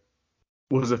career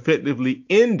was effectively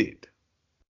ended.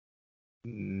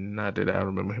 Not that I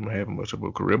remember him having much of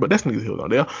a career, but that's neither here nor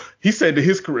there. He said that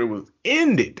his career was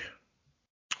ended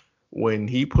when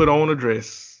he put on a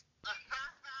dress.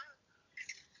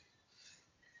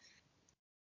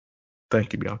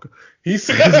 Thank you, Bianca. He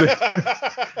says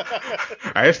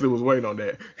I actually was waiting on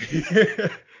that.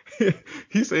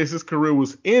 He says his career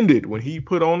was ended when he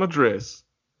put on a dress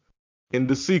in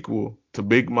the sequel to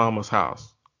Big Mama's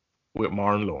House with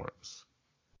Martin Lawrence.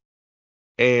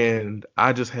 And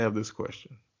I just have this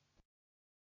question.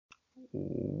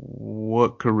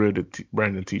 What career did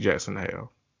Brandon T. Jackson have?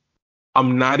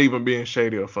 I'm not even being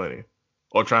shady or funny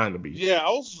or trying to be. Yeah,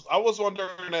 I was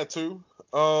wondering that too.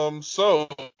 So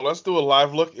let's do a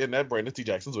live look in that Brandon T.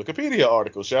 Jackson's Wikipedia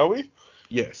article, shall we?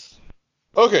 Yes.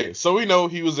 Okay, so we know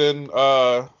he was in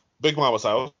Big Mama's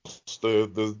House,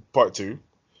 the part 2.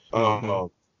 Mm-hmm.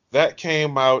 That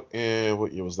came out in,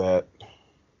 what year was that?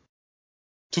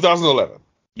 2011.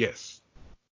 Yes.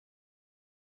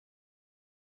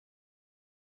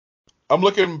 I'm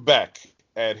looking back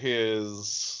at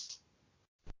his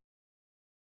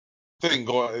thing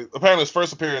going. Apparently, his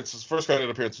first credited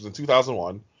appearance was in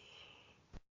 2001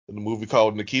 in a movie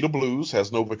called Nikita Blues.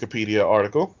 Has no Wikipedia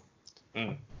article.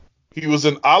 Mm. He was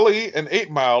in Ali and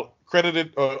 8 Mile,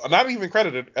 credited, not even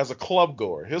credited, as a club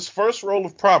goer. His first role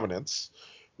of prominence,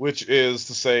 which is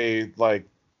to say, like,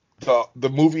 the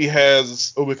movie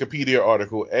has a Wikipedia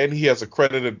article and he has a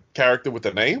credited character with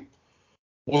a name,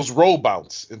 was Roll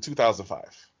Bounce in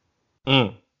 2005.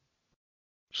 Mm.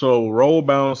 So Roll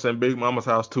Bounce and Big Mama's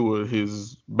House 2 are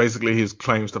basically his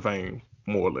claims to fame,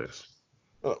 more or less.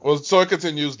 So it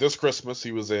continues. This Christmas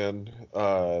he was in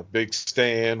Big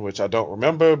Stan, which I don't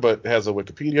remember, but has a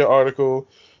Wikipedia article.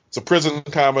 It's a prison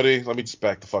comedy. Let me just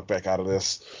back the fuck back out of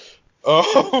this.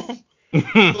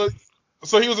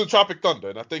 So he was in Tropic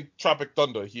Thunder, and I think Tropic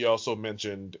Thunder he also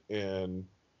mentioned in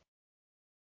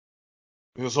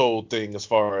his whole thing as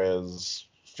far as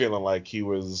feeling like he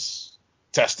was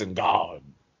testing God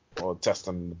or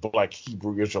testing the Black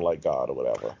Hebrew Israelite God or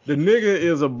whatever. The nigga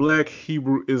is a Black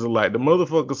Hebrew Israelite. The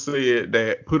motherfucker said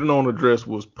that putting on a dress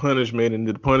was punishment, and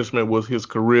the punishment was his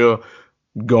career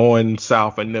going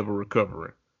south and never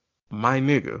recovering. My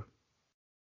nigga.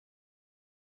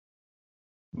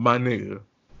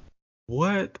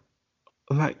 What?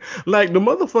 Like the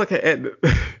motherfucker at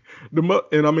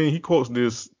and I mean he quotes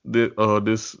this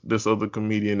other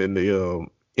comedian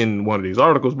in one of these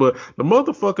articles, but the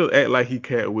motherfucker act like he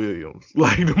Cat Williams.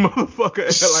 Like the motherfucker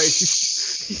act like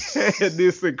he had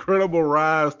this incredible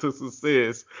rise to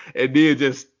success and then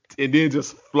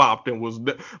just flopped and was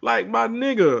like, my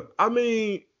nigga. I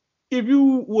mean, if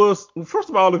you were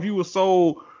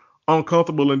so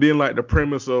uncomfortable and didn't like the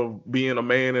premise of being a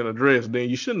man in a dress, then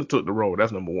you shouldn't have took the role.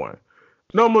 That's number one.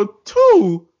 Number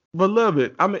two,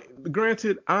 beloved, I mean,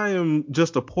 granted, I am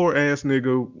just a poor ass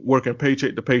nigga working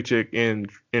paycheck to paycheck in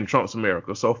Trump's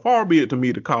America. So far be it to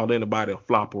me to call anybody a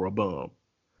flop or a bum.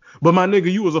 But my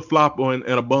nigga, you was a flop and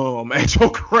a bum at your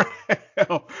craft.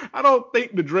 I don't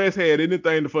think the dress had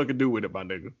anything to fucking do with it, my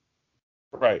nigga.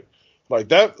 Right. Like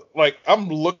that, like I'm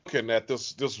looking at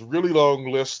this really long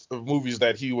list of movies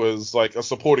that he was like a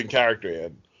supporting character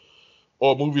in,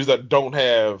 or movies that don't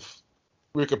have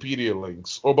Wikipedia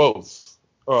links, or both.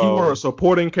 He were a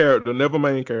supporting character, never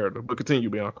main character. But continue,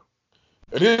 Bianca.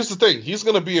 And here's the thing: he's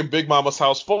gonna be in Big Mama's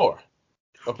House 4.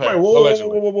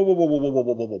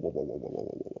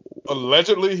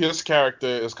 Allegedly, his character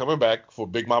is coming back for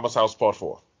Big Mama's House Part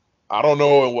 4. I don't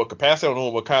know in what capacity, I don't know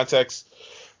in what context.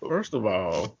 First of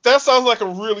all, that sounds like a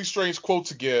really strange quote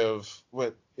to give,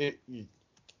 but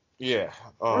yeah.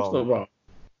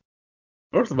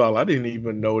 First of all, I didn't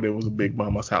even know there was a Big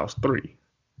Mama's House 3.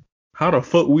 How the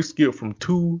fuck we skip from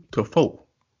 2 to 4?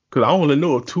 Because I only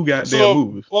know of 2 goddamn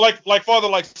movies. Well, like Father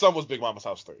Like Son was Big Mama's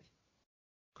House 3.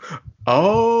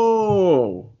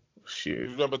 Oh shit!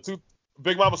 Remember,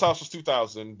 Big Mama's House was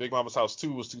 2000. Big Mama's House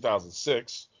 2 was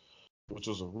 2006. Which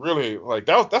was really like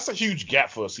that's a huge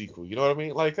gap for a sequel, you know what I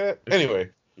mean? Like that.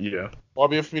 Anyway, yeah. Far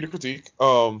be it for me to critique.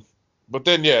 But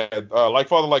then Like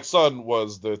Father Like Son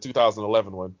was the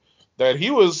 2011 one that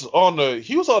he was on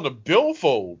the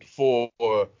billfold for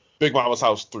Big Mama's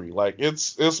House 3. Like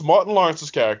it's Martin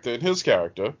Lawrence's character and his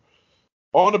character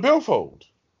on the billfold.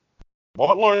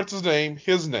 Martin Lawrence's name,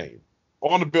 his name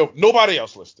on the bill. Nobody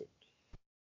else listed.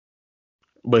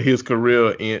 But his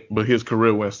career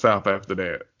went south after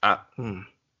that.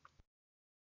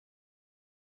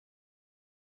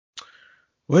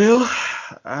 Well,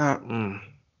 I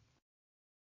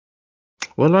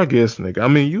guess, nigga. I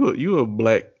mean, you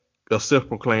a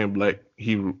self-proclaimed Black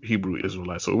Hebrew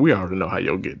Israelite, so we already know how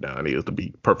your get down is. To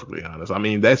be perfectly honest, I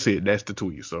mean that's it. That's the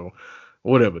tweet. So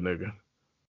whatever, nigga.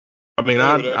 I mean,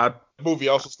 the movie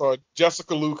also starred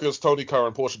Jessica Lucas, Tony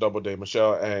Curran, Portia Doubleday,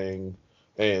 Michelle Ange,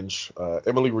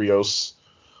 Emily Rios,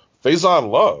 Faison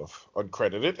Love,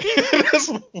 uncredited.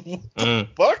 What the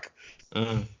fuck?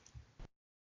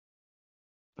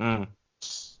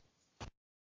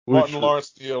 Martin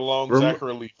Lawrence, Alone,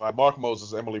 Zachary Levi, Mark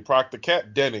Moses, Emily Proctor,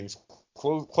 Kat Dennings,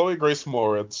 Chloe Grace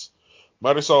Moritz,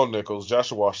 Marisol Nichols,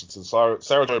 Joshua Washington,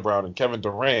 Sarah Joy Brown, and Kevin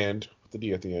Durand, with the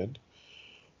D at the end,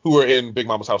 who were in Big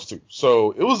Mama's House 2. So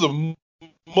it was a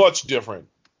much different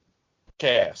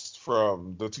cast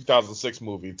from the 2006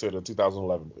 movie to the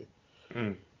 2011 movie.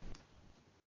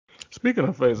 Speaking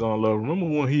of Faison Love, remember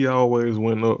when he always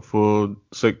went up for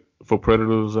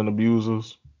predators and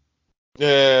abusers?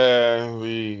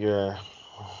 Yeah.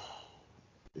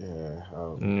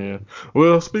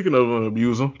 Well, speaking of an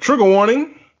abuser, trigger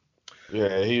warning.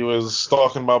 Yeah, he was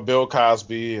talking about Bill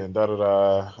Cosby and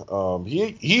da-da-da.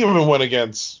 He even went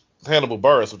against Hannibal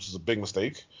Buress, which is a big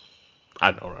mistake.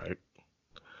 I know, right?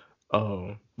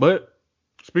 But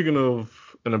speaking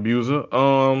of an abuser,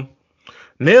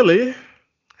 Nelly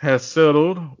has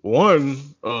settled one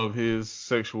of his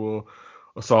sexual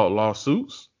assault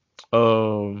lawsuits.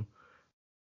 Um,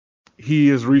 he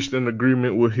has reached an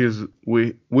agreement with his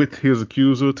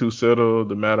accuser to settle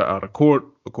the matter out of court,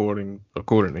 according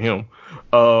to him.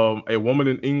 A woman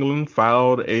in England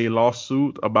filed a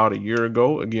lawsuit about a year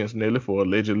ago against Nelly for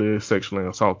allegedly sexually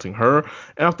assaulting her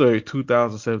after a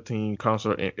 2017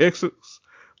 concert in Essex.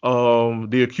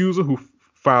 The accuser, who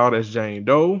filed as Jane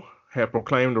Doe, had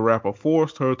proclaimed the rapper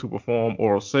forced her to perform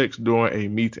oral sex during a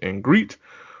meet and greet,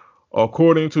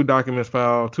 according to documents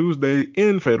filed Tuesday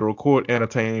in federal court and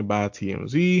obtained by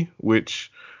TMZ,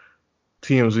 which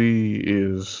TMZ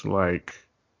is like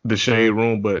the shade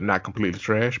room, but not completely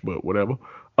trash, but whatever.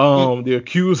 The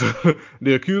accuser,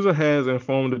 the accuser has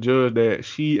informed the judge that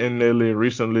she and Nelly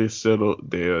recently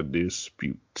settled their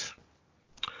dispute.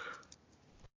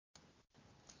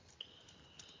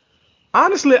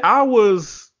 Honestly,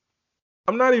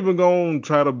 I'm not even gonna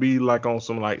try to be like on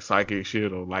some like psychic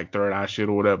shit or like third eye shit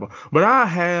or whatever, but I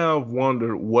have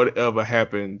wondered whatever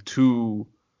happened to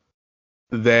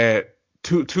that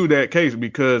case,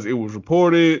 because it was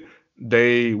reported,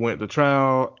 they went to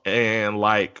trial and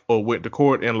like, or went to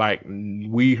court, and like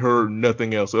we heard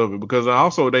nothing else of it, because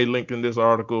also they linked in this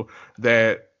article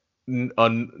that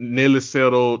Nelly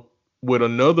settled with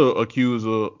another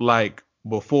accuser like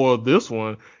before this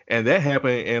one, and that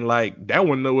happened, and like that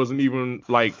one wasn't even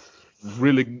like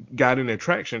really got any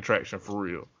traction for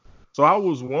real. So I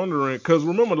was wondering, because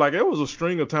remember, like it was a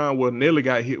string of time where Nelly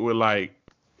got hit with like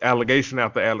allegation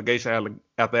after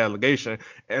after allegation,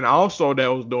 and also that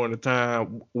was during the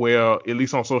time where, at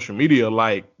least on social media,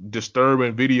 like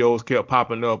disturbing videos kept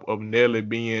popping up of Nelly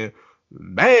being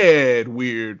mad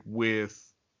weird with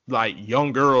like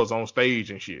young girls on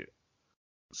stage and shit.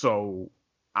 So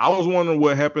I was wondering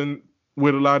what happened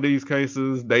with a lot of these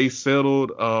cases. They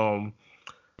settled.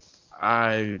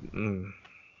 I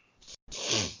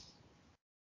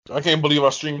can't believe I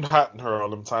streamed Hot in her all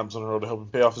them times in a row to help him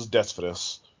pay off his debts for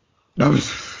this.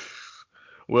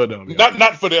 Well done. Guys.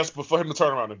 Not for this, but for him to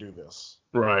turn around and do this.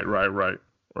 Right.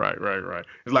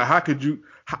 It's like, how could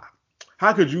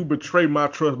you betray my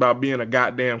trust by being a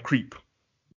goddamn creep?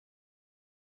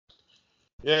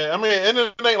 Yeah, I mean, and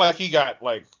it ain't like he got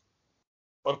like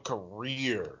a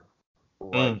career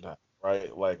right now,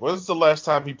 right? Like, when's the last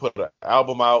time he put an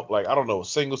album out? Like, I don't know,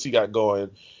 singles he got going.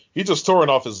 He just touring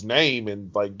off his name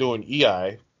and like doing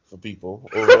EI for people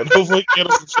or like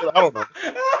innocent shit. I don't know.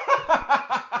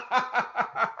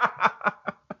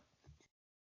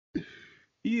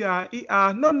 EI,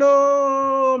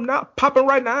 no, I'm not popping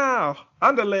right now.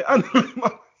 Underlay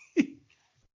my.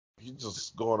 He's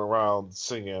just going around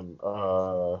singing.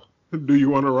 Do you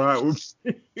want to ride with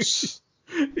me?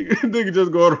 Nigga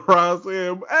just going around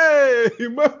saying, "Hey,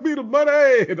 it must be the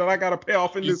money that I gotta pay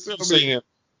off in this settlement."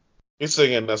 He's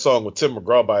singing that song with Tim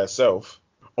McGraw by itself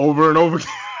over and over again.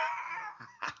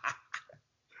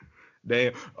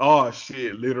 Damn. Oh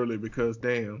shit, literally, because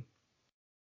damn,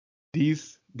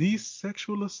 these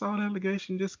sexual assault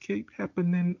allegations just keep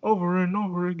happening over and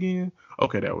over again.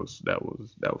 Okay, that was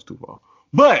too far.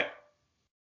 But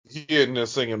he in there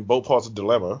singing both parts of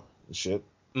Dilemma and shit.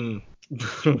 Well,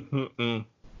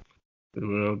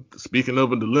 speaking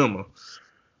of a dilemma,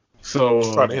 so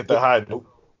trying to hit that high note.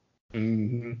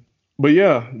 Mm-hmm. But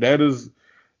yeah, that is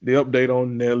the update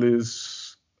on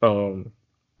Nelly's. I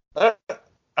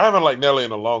haven't liked Nelly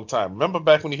in a long time. Remember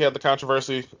back when he had the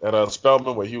controversy at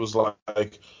Spelman, where he was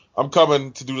like, "I'm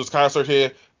coming to do this concert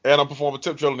here, and I'm performing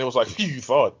Tip Drill," and it was like, "You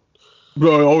thought?"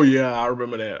 Bro, oh yeah, I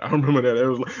remember that. It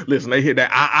was like, listen, they hit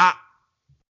that.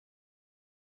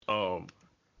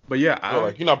 But yeah,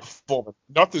 like, you're not performing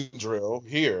nothing drill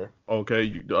here.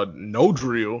 Okay, no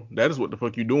drill. That is what the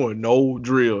fuck you doing. No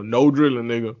drill, no drilling,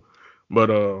 nigga.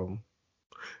 But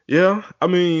yeah, I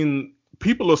mean,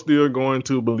 people are still going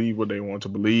to believe what they want to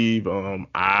believe.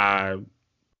 I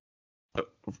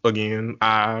can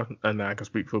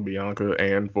speak for Bianca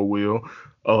and for Will.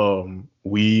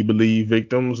 We believe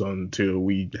victims until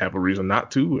we have a reason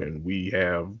not to, and we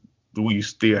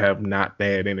still have not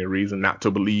had any reason not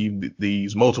to believe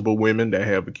these multiple women that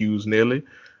have accused Nelly.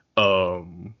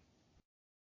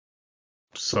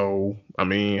 So, I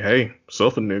mean, hey,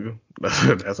 suffer, nigga.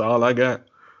 That's all I got.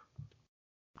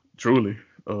 Truly.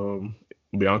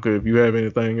 Bianca, if you have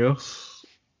anything else,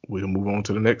 we'll move on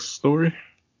to the next story.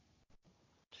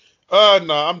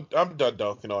 No, I'm done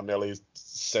dunking on Nelly's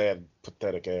sad,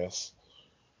 pathetic ass.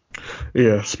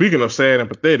 Yeah, speaking of sad and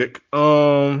pathetic,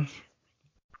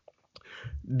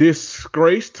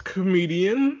 Disgraced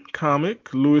comedian,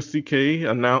 comic Louis C.K.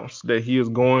 announced that he is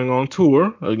going on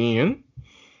tour again.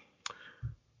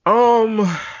 Um,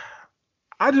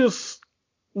 I just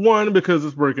one because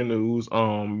it's breaking news.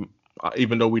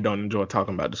 Even though we don't enjoy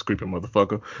talking about this creepy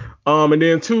motherfucker. And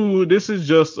then two, this is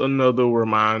just another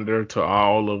reminder to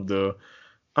all of the.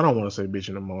 I don't want to say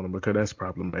bitching and moaning because that's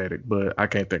problematic, but I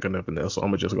can't think of nothing else, so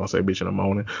I'm just gonna say bitching and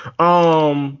moaning.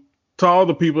 To all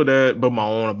the people that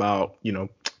bemoan about,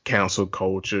 cancel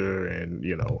culture and,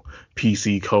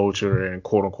 PC culture and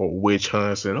quote unquote witch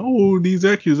hunts and these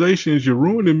accusations, you're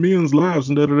ruining men's lives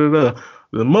and da da da da.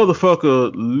 The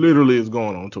motherfucker literally is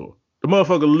going on tour. The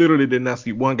motherfucker literally did not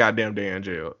see one goddamn day in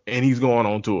jail, and he's going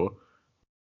on tour,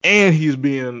 and he's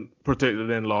being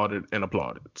protected and lauded and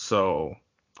applauded. So.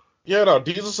 Yeah, no,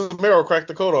 Jesus and Mero cracked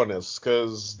the code on this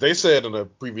because they said in a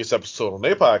previous episode on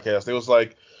their podcast, they was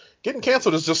like, getting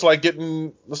canceled is just like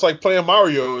playing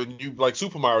Mario and you like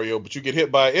Super Mario, but you get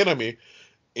hit by an enemy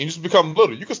and you just become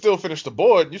little. You can still finish the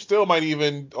board. You still might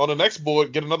even on the next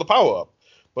board get another power up.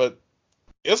 But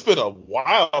it's been a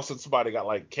while since somebody got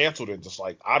like canceled and just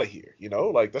like out of here.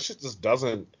 Like that shit just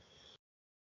doesn't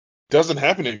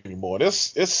happen anymore. And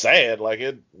it's sad. Like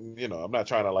I'm not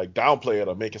trying to like downplay it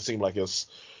or make it seem like it's.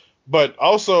 But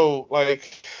also,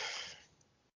 like,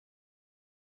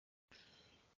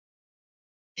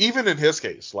 even in his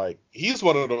case, like, he's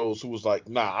one of those who was like,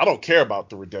 nah, I don't care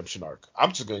about the redemption arc.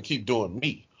 I'm just going to keep doing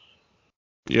me.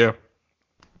 Yeah.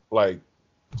 Like,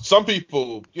 some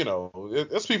people,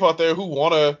 there's people out there who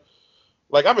want to,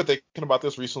 like, I've been thinking about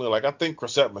this recently. Like, I think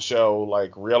Chrisette Michele,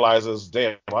 like, realizes,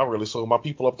 damn, I really sold my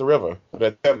people up the river for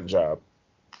that temp job.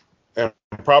 And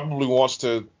probably wants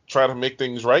to try to make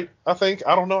things right, I think.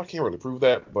 I don't know. I can't really prove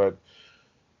that, but.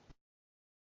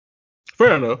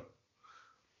 Fair enough.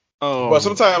 But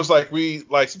sometimes,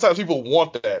 sometimes people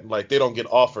want that, like, they don't get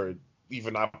offered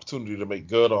even opportunity to make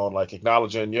good on, like,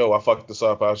 acknowledging, I fucked this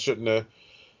up. I shouldn't have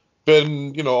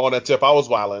been, on that tip. I was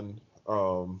wilding.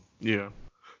 Yeah.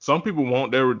 Some people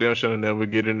want their redemption and never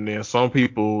get it, and then some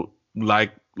people,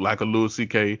 like a Louis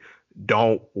C.K.,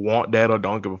 don't want that or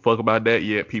don't give a fuck about that,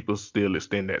 yet people still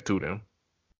extend that to them.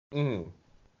 Mm-hmm.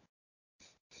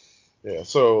 Yeah,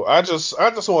 so I just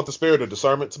want the spirit of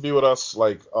discernment to be with us,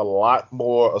 like, a lot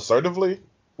more assertively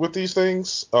with these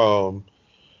things. But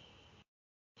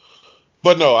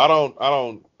no, I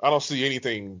don't see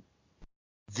anything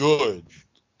good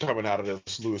coming out of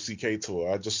this Louis C.K.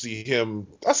 tour. I see him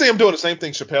doing the same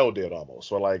thing Chappelle did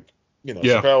almost, where like,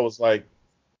 Yeah. Chappelle was like,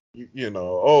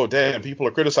 oh damn, people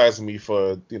are criticizing me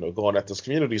for, going at this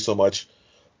community so much.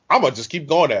 I'm gonna just keep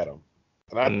going at them.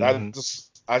 And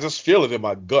I just feel it in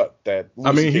my gut that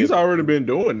he's already been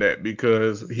doing that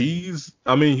because he's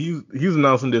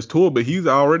announcing this tour, but he's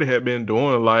already had been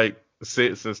doing like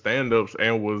sets and stand-ups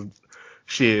and was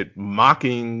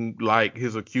mocking like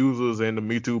his accusers and the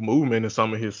Me Too movement in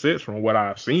some of his sets from what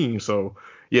I've seen. So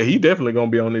yeah, he definitely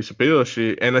gonna be on this Chappelle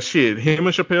shit. And him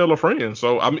and Chappelle are friends.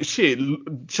 So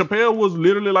Chappelle was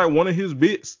literally like one of his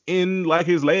bits in like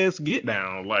his last Get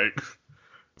Down. Like,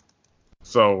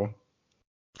 so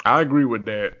I agree with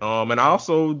that. And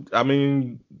also,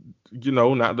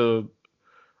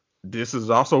 this is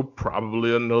also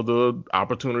probably another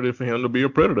opportunity for him to be a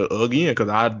predator again, because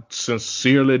I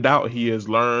sincerely doubt he has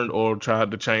learned or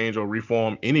tried to change or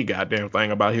reform any goddamn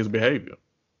thing about his behavior.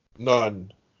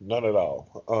 None at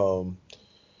all.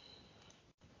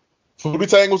 Pootie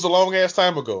Tang was a long ass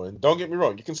time ago, and don't get me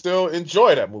wrong, you can still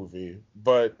enjoy that movie,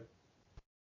 but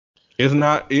it's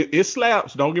not. It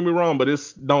slaps. Don't get me wrong, but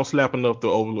it's don't slap enough to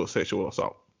overlook sexual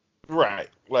assault. Right.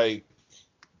 Like,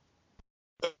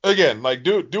 again, like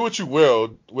do what you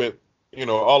will with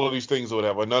all of these things or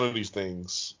whatever, none of these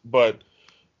things, but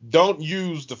don't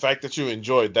use the fact that you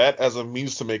enjoyed that as a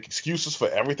means to make excuses for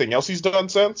everything else he's done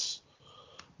since.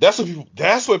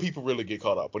 That's what people really get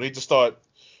caught up when they just start,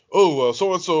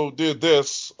 so and so did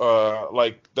this,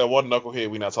 like that one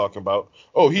knucklehead we're not talking about.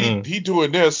 Oh, he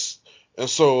doing this, and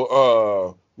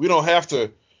so we don't have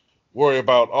to worry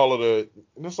about all of the.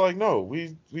 And it's like, no,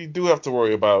 we do have to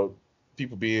worry about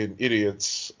people being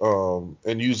idiots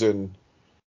and using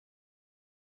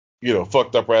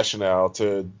fucked up rationale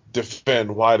to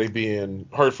defend why they being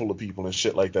hurtful to people and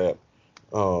shit like that.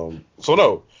 So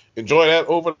no, enjoy that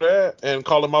over there and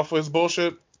call him out for his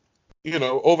bullshit,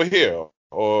 over here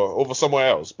or over somewhere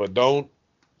else. But don't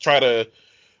try to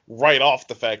write off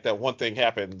the fact that one thing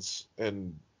happens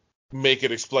and make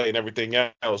it explain everything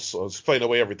else or explain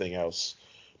away everything else.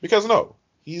 Because no,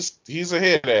 he's a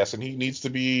head ass and he needs to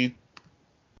be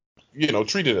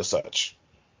treated as such.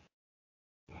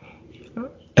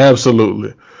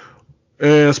 Absolutely.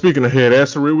 And speaking of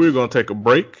headassery, we're going to take a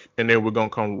break, and then we're going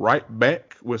to come right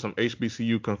back with some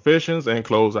HBCU confessions and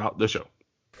close out the show.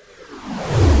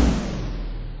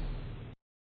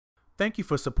 Thank you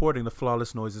for supporting the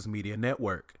Flawless Noises Media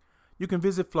Network. You can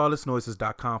visit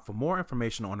flawlessnoises.com for more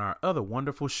information on our other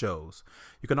wonderful shows.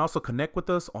 You can also connect with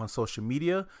us on social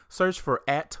media. Search for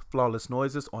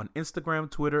 @FlawlessNoises on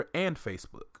Instagram, Twitter, and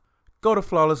Facebook. Go to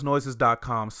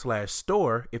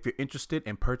flawlessnoises.com/store if you're interested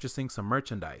in purchasing some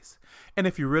merchandise. And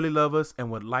if you really love us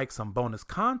and would like some bonus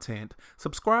content,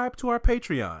 subscribe to our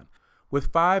Patreon.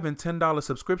 With $5 and $10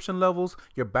 subscription levels,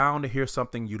 you're bound to hear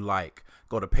something you like.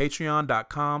 Go to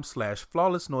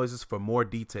patreon.com/flawlessnoises for more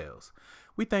details.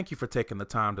 We thank you for taking the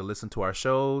time to listen to our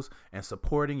shows and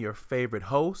supporting your favorite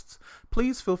hosts.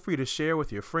 Please feel free to share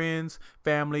with your friends,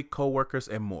 family, coworkers,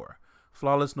 and more.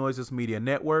 Flawless Noises Media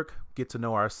Network, get to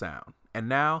know our sound. And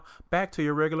now, back to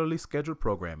your regularly scheduled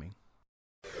programming.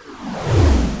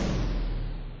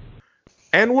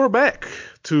 And we're back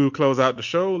to close out the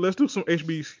show. Let's do some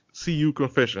HBCU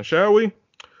confession, shall we?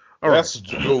 All right. Let's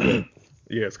do it.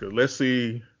 Yes, because let's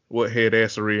see what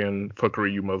headassery and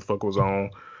fuckery you motherfucker was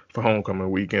on for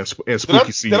homecoming weekend and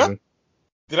spooky season.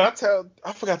 I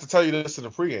forgot to tell you this in the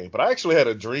pregame, but I actually had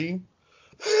a dream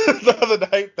the other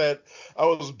night that I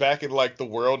was back in like the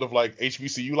world of like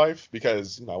HBCU life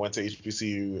because I went to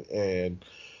HBCU and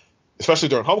especially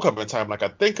during homecoming time, like I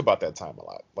think about that time a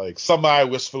lot. Like semi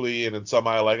wistfully and then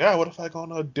semi like, what if I go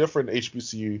on a different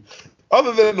HBCU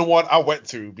other than the one I went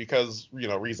to because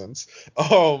reasons.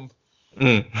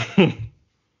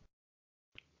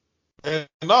 And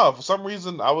no, for some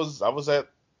reason I was at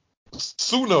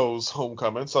SUNO's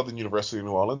homecoming, Southern University of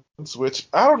New Orleans, which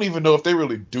I don't even know if they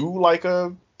really do like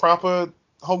a proper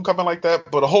homecoming like that,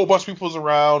 but a whole bunch of people was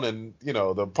around and,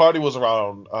 the party was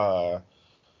around,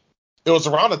 it was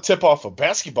around the tip-off of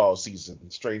basketball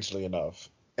season, strangely enough.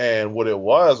 And what it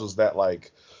was that,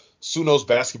 like, SUNO's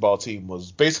basketball team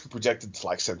was basically projected to,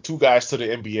 like, send 2 guys to the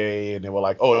NBA, and they were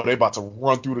like, oh, they're about to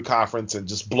run through the conference and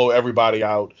just blow everybody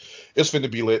out. It's finna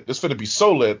be lit. It's finna be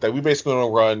so lit that we basically gonna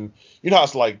run, how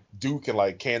it's like Duke and,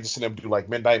 like, Kansas and them do, like,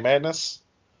 Midnight Madness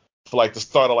for, like, the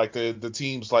start of, like, the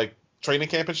team's, like, training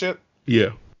camp and shit?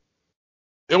 Yeah.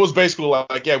 It was basically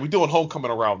like, we doing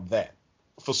homecoming around that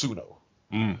for SUNO.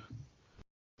 Mm.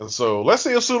 And so let's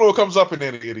see if SUNO comes up in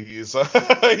any of these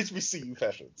HBCU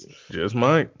fashions. Just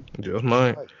might.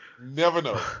 Never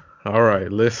know. All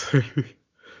right, let's.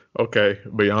 Okay,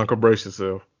 Bianca, brace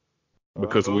yourself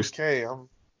because we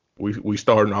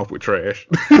starting off with trash.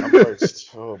 I'm braced.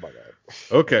 Oh my god.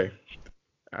 Okay,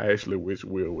 I actually wish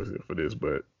Will was here for this,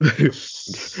 but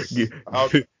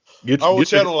I will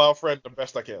channel our friend the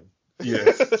best I can.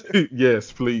 Yes,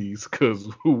 yes, please, because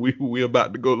we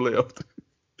about to go left.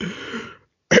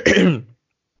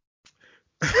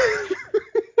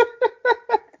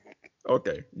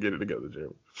 Okay, get it together,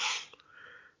 Jeremy.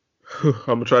 I'm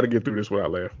gonna try to get through this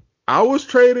without laughing. I was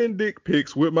trading dick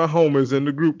pics with my homies in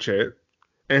the group chat,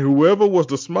 and whoever was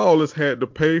the smallest had to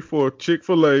pay for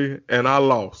Chick-fil-A, and I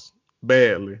lost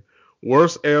badly.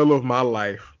 Worst L of my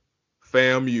life.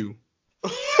 FAMU.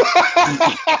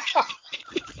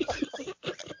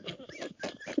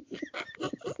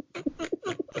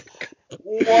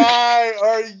 Why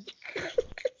are you?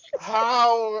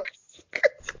 How?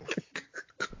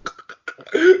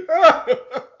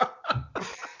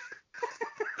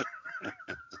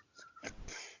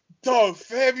 Dog,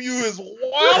 FAMU is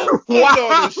wild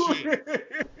on this shit.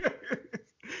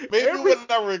 Maybe when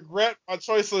I regret my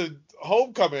choice of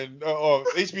homecoming or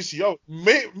HBCU,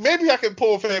 maybe I can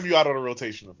pull FAMU out of the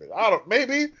rotation a bit.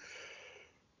 Maybe.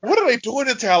 What are they doing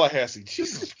in Tallahassee?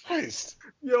 Jesus Christ.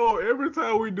 Yo, every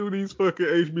time we do these fucking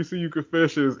HBCU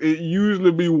confessions, it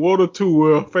usually be 1 or 2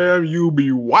 where FAMU be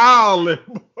wildin'.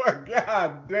 Boy,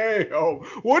 god damn.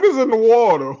 What is in the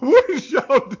water? What is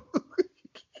y'all doing?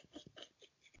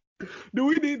 Do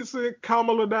we need to send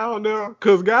Kamala down there?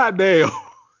 Because goddamn,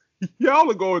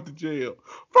 y'all are going to jail.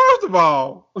 First of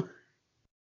all,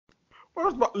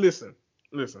 listen.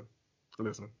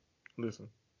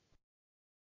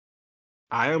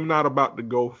 I am not about to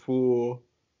go full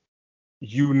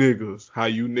you niggas, how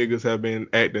you niggas have been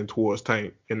acting towards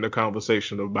Tank in the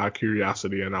conversation about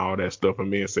curiosity and all that stuff and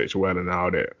being sexuality and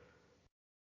all that.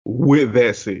 With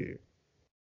that said,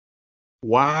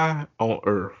 why on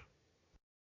earth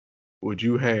would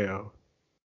you have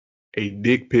a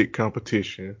dick pic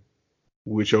competition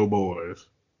with your boys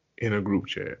in a group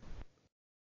chat?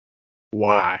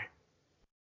 Why?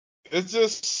 It's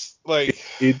just like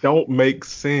it don't make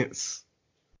sense.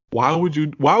 Why would you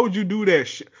do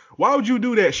that? Why would you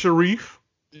do that, Sharif?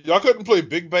 Y'all couldn't play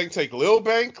Big Bank take Lil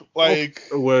Bank? Like,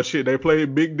 well, shit, they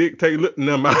played Big Dick take Lil.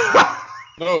 Never mind.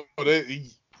 No,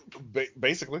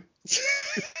 basically.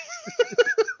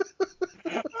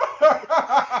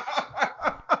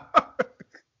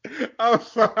 I'm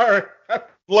sorry.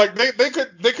 Like they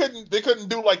couldn't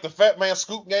do like the Fat Man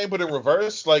Scoop game, but in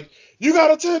reverse. Like, you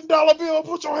got a $10 bill,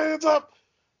 put your hands up.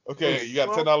 Okay, you got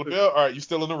a $10 bill. All right, you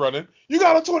still in the running. You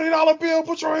got a $20 bill,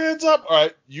 put your hands up. All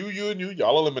right, you and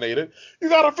y'all eliminated. You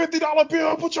got a $50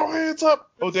 bill, put your hands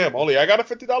up. Oh damn, only I got a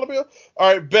 $50 bill.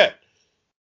 All right, bet.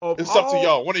 It's up to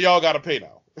y'all. One of y'all got to pay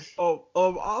now. Of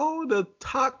all the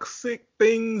toxic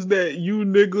things that you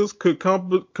niggas could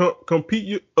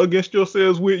compete against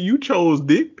yourselves with, you chose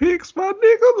dick pics, my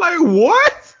nigga. Like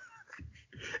what?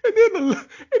 And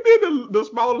then the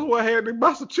smallest one had the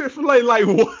box of Chick-fil-A. Like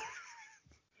what?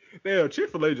 Damn,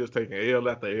 Chick-fil-A just taking L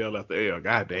after L after L.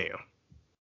 Goddamn.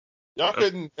 Y'all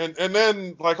couldn't, and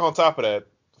then like on top of that,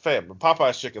 fam, the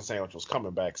Popeye's chicken sandwich was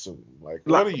coming back soon. Like,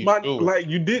 what are you doing? Like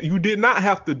you did not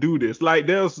have to do this. Like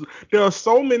there are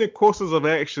so many courses of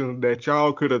action that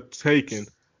y'all could have taken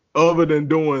other than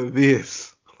doing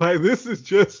this. Like this is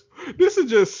just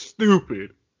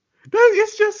stupid.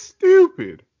 It's just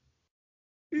stupid.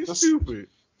 It's stupid.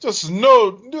 There's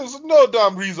no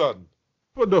damn reason.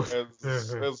 For the,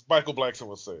 as Michael Blackson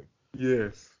would say.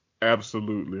 Yes,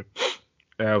 absolutely.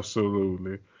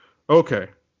 Okay.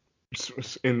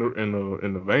 In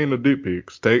the vein of dick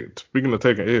pics, speaking of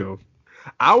taking L's,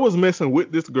 I was messing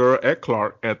with this girl at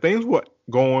Clark and things were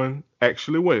going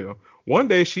actually well. One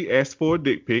day she asked for a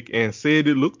dick pic and said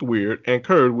it looked weird and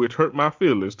curved, which hurt my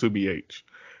feelings to BH.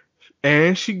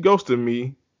 And she ghosted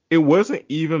me. It wasn't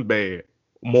even bad.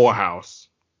 Morehouse.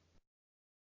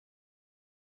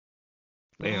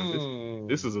 Man,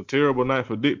 this is a terrible night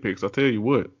for dick pics. I tell you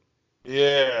what.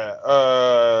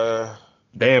 Yeah.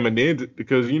 Damn, and then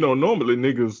because normally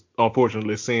niggas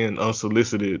unfortunately send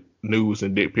unsolicited news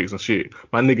and dick pics and shit.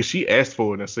 My nigga, she asked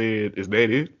for it and said, "Is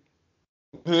that it?"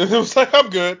 It was like, I'm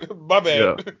good. My bad.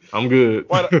 Yeah, I'm good.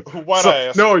 Why'd I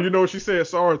ask? No, she said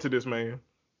sorry to this man.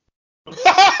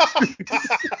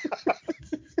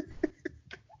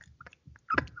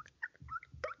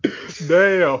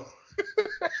 Damn.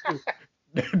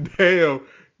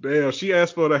 Damn. She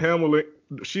asked for the hammer.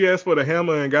 She asked for the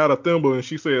hammer and got a thimble, and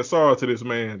she said sorry to this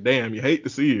man. Damn, you hate to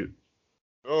see it.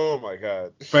 Oh my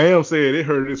God. Fam said it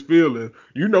hurt his feelings.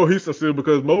 He's sincere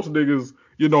because most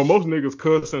niggas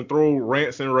cuss and throw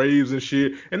rants and raves and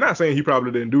shit. And not saying he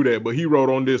probably didn't do that, but he wrote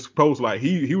on this post like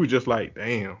he was just like,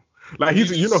 damn. Like he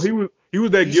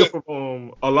was that gift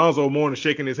of Alonzo Mourning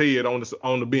shaking his head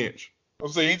on the bench. I'm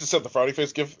saying he just sent the frowny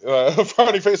face gift,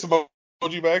 frowny face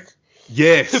emoji back.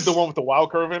 Yes. The one with the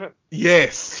wild curve in it.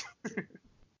 Yes.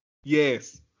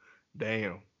 Yes.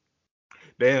 Damn,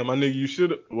 my nigga, you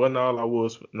should have. Well, no, I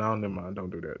was. No, never mind.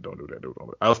 Don't do that.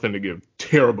 I was finna give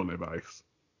terrible advice.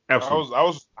 Absolutely. I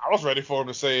was ready for him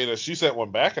to say that she sent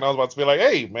one back, and I was about to be like,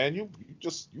 hey, man, you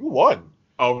won.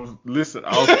 I was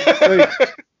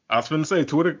finna say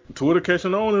Twitter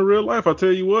catching on in real life. I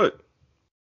tell you what.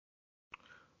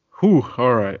 Whew.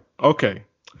 All right. Okay.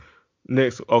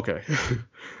 Next. Okay.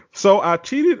 So I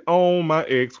cheated on my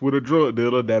ex with a drug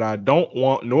dealer that I don't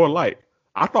want nor like.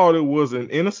 I thought it was an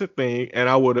innocent thing and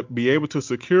I would be able to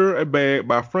secure a bag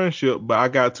by friendship, but I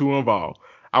got too involved.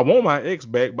 I want my ex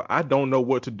back, but I don't know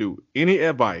what to do. Any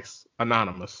advice?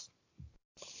 Anonymous.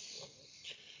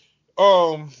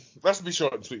 Let's be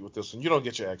short and sweet with this one. You don't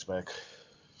get your ex back.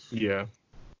 Yeah.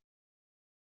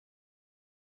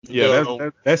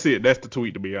 Yeah, that's it. That's the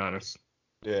tweet, to be honest.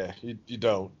 Yeah, you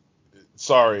don't.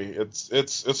 Sorry,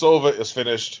 it's over. It's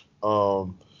finished.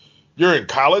 You're in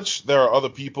college. There are other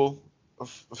people.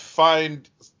 Find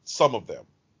some of them.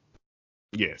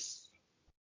 Yes.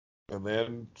 And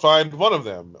then find one of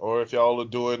them. Or if y'all are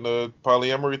doing the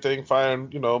polyamory thing,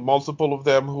 find multiple of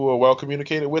them who are well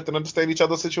communicated with and understand each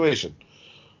other's situation.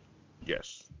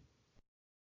 Yes.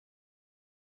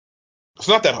 It's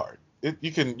not that hard.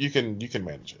 You can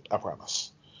manage it. I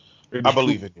promise. I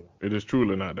believe in you. It is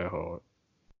truly not that hard.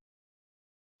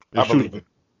 I believe it.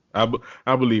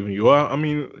 I believe in you. I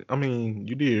mean,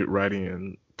 you did write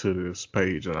in to this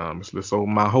page anonymously, so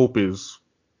my hope is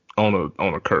on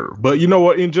a curve. But you know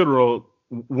what? In general,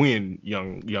 win,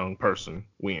 young person,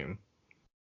 win.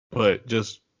 But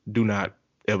just do not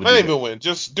ever. Not even win.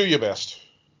 Just do your best.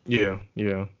 Yeah.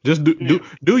 Just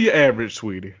do your average,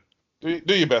 sweetie.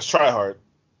 Do your best. Try hard.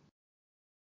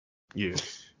 Yeah.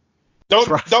 Don't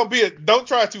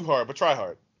try too hard, but try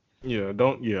hard. Yeah.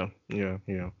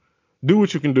 Yeah. Do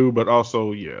what you can do, but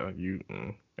also, yeah.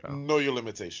 Know your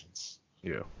limitations.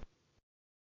 Yeah.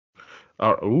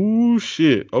 Ooh,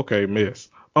 shit. Okay, miss.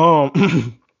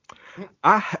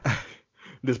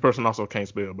 This person also can't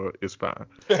spell, but it's fine.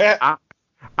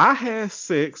 I had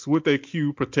sex with a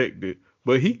Q protected,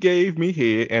 but he gave me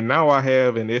head and now I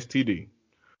have an STD.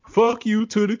 Fuck you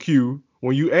to the Q.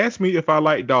 When you asked me if I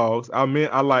like dogs, I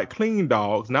meant I like clean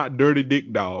dogs, not dirty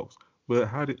dick dogs. But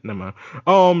how did never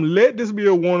mind. Let this be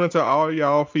a warning to all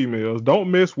y'all females.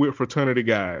 Don't mess with fraternity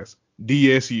guys.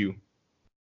 DSU.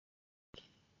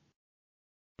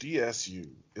 DSU.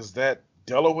 Is that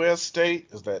Delaware State?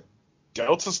 Is that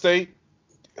Delta State?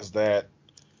 Is that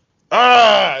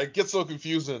it gets so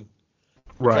confusing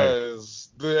Right. because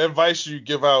the advice you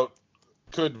give out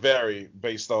could vary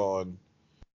based on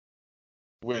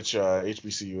which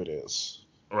HBCU it is.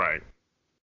 Right.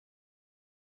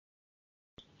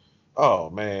 Oh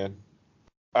man,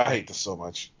 I hate this so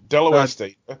much. Delaware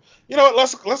State. You know what?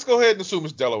 Let's go ahead and assume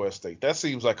it's Delaware State. That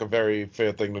seems like a very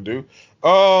fair thing to do.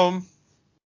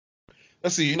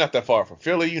 Let's see. You're not that far from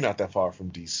Philly. You're not that far from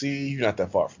DC. You're not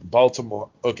that far from Baltimore.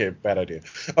 Okay, bad idea.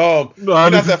 No, you're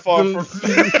not that far from.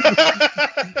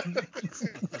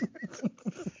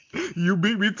 You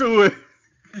beat me to it.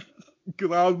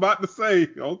 Because I was about to say,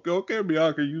 okay,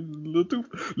 Bianca, you little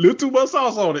too much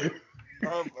sauce on it.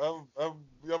 I'm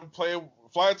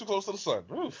flying too close to the sun.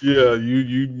 Oof. Yeah,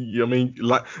 I mean,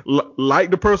 like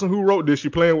the person who wrote this,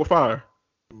 you're playing with fire.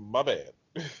 My bad.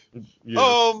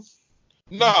 Yeah.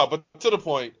 No, but to the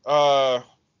point. There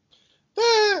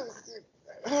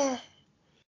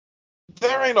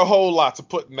ain't a whole lot to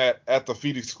put in that at the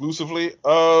feet exclusively.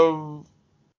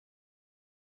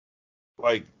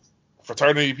 Like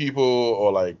fraternity people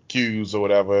or like Qs or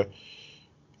whatever.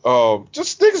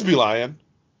 Just niggas be lying.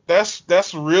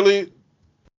 That's a real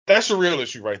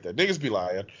issue right there. Niggas be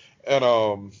lying.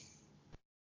 And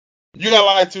you got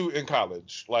lied to in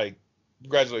college. Like,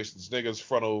 congratulations, niggas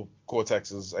frontal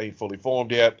cortexes ain't fully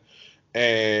formed yet,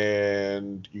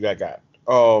 and you got.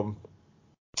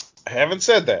 Having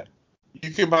said that,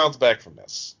 you can bounce back from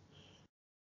this.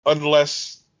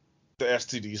 Unless the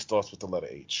STD starts with the letter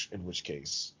H, in which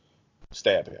case,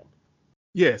 stab him.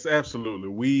 Yes, absolutely.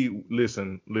 We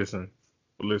listen.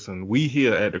 We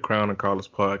here at the Crown and Collars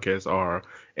podcast are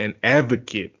an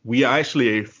advocate. We are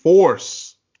actually a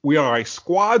force. We are a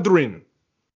squadron.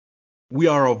 We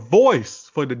are a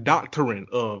voice for the doctrine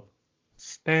of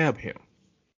stab him.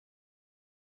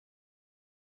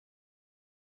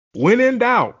 When in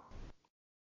doubt,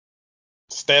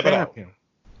 stab it out. Him.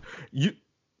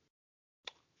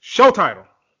 Show title.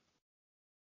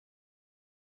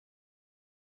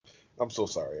 I'm so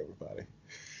sorry, everybody.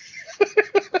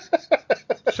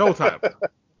 Show title.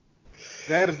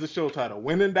 That is the show title.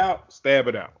 When in doubt, stab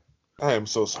it out. I am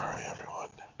so sorry, everyone.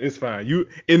 It's fine.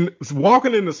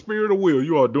 Walking in the spirit of Will,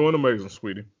 you are doing amazing,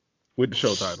 sweetie. With the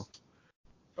show title.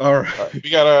 All right.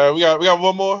 We got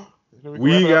one more.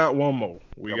 We got one more.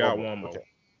 We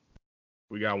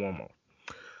got one more.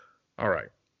 All right.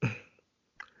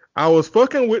 I was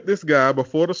fucking with this guy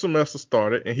before the semester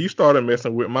started, and he started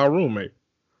messing with my roommate.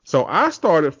 So I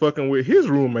started fucking with his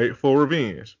roommate for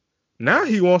revenge. Now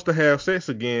he wants to have sex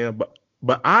again,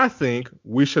 but I think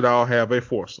we should all have a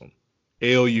foursome.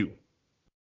 LU.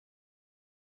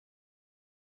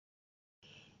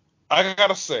 I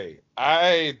gotta say,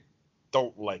 I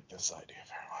don't like this idea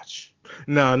very much.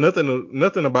 Nah,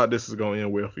 nothing about this is gonna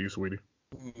end well for you, sweetie.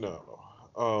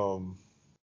 No.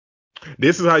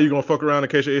 This is how you gonna fuck around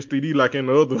and catch your STD like in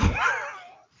the other.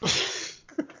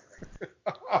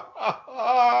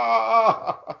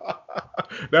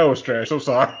 That was trash. I'm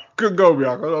sorry. Good go,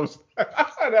 Bianca. That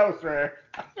was trash.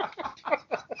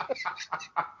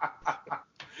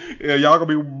 Yeah, y'all gonna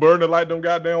be burning like them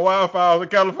goddamn wildfires in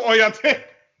California.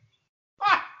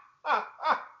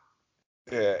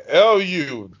 Yeah,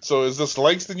 LU. So is this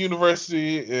Langston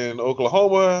University in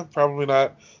Oklahoma? Probably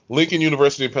not. Lincoln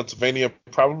University in Pennsylvania?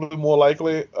 Probably more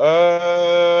likely.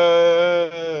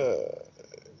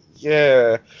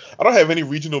 Yeah. I don't have any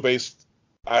regional-based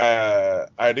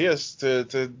ideas to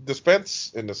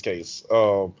dispense in this case.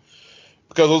 Because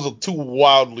those are two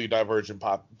wildly divergent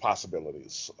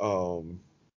possibilities. I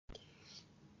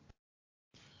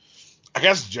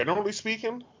guess generally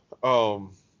speaking,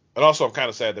 and also I'm kind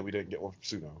of sad that we didn't get one from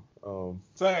Suno.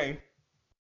 Same.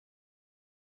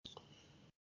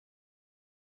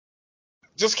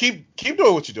 Just keep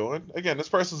doing what you're doing. Again, this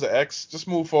person's an ex. Just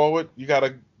move forward. You got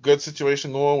a good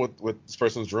situation going with this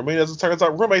person's roommate. As it turns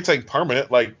out, roommates ain't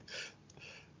permanent. Like,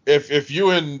 if you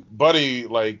and Buddy,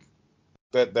 like,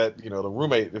 that the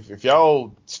roommate, if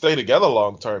y'all stay together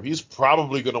long term, he's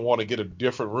probably going to want to get a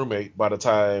different roommate by the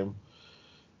time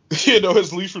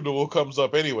his lease renewal comes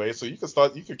up anyway. So you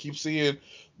can keep seeing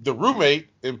the roommate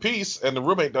in peace, and the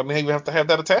roommate doesn't even have to have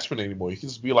that attachment anymore. You can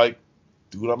just be like,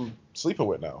 dude, I'm sleeping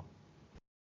with now.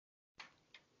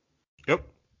 Yep.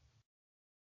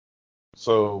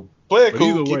 So play it But cool.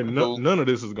 either Keep way, it cool. none of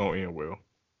this is gonna end well.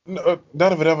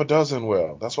 None of it ever does end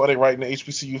well. That's why they write in the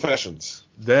HBCU fashions.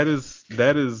 That is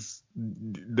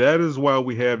why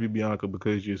we have you, Bianca,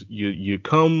 because you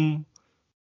come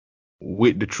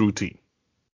with the true tea.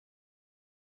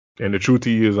 And the true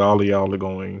tea is all of y'all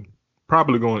are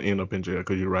probably going to end up in jail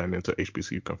because you're writing into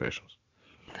HBCU confessions.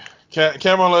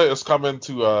 Kamala is coming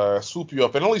to swoop you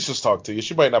up and at least just talk to you.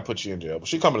 She might not put you in jail, but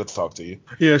she's coming to talk to you.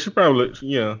 Yeah, she probably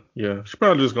She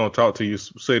probably just gonna talk to you,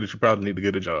 say that you probably need to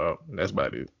get a job. That's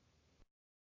about it.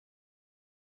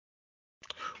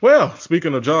 Well,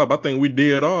 speaking of job, I think we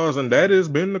did ours, and that has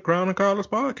been the Crown and Collars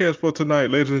podcast for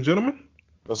tonight, ladies and gentlemen.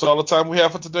 That's all the time we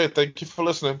have for today. Thank you for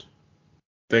listening.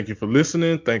 Thank you for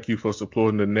listening. Thank you for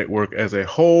supporting the network as a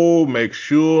whole. Make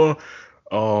sure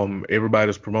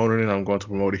everybody's promoting it. I'm going to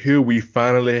promote it here. We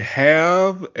finally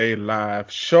have a live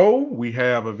show. We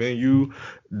have a venue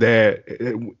that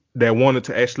wanted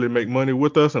to actually make money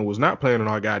with us and was not playing in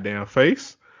our goddamn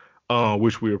face,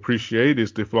 which we appreciate.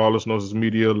 It's the Flawless Gnosis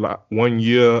Media 1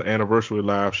 year anniversary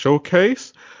live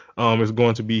showcase. It's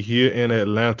going to be here in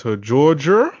Atlanta,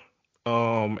 Georgia.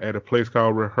 At a place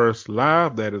called Rehearse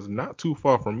Live that is not too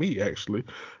far from me, actually.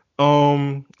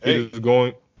 It is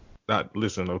going.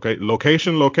 Listen, okay.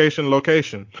 Location.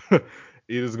 It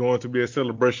is going to be a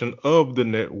celebration of the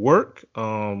network.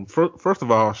 First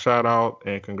of all, shout out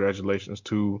and congratulations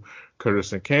to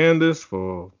Curtis and Candace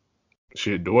for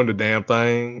doing the damn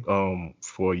thing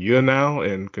for a year now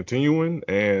and continuing,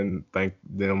 and thank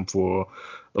them for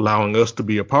allowing us to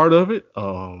be a part of it.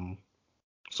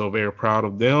 So very proud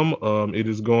of them. It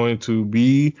is going to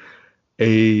be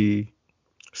a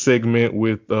segment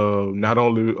with not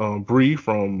only Bree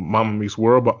from Mama Meets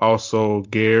World, but also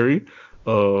Gary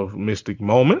of Mystic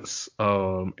Moments.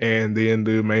 And then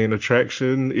the main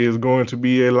attraction is going to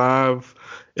be a live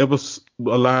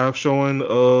showing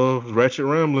of Ratchet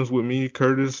Ramblings with me,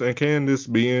 Curtis, and Candace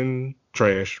being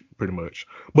trash, pretty much.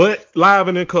 But live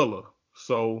and in color.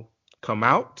 So come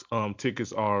out.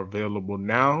 Tickets are available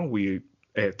now. We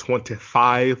at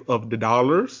 $25 of the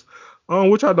dollars,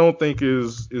 which I don't think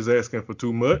is asking for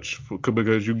too much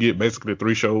because you get basically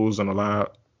 3 shows in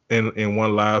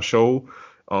one live show.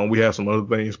 We have some other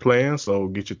things planned, so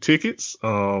get your tickets.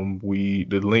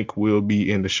 The link will be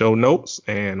in the show notes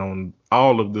and on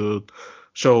all of the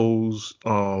shows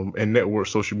and network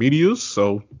social medias.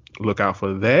 So look out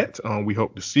for that. We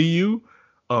hope to see you.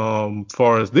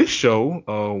 Far as this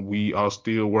show, we are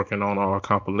still working on our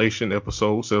compilation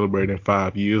episode celebrating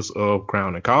 5 years of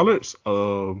Crown and Collars.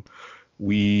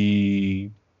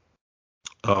 We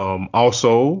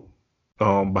also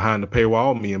behind the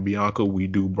paywall, me and Bianca, we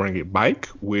do Bring It Bike,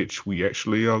 which we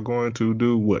actually are going to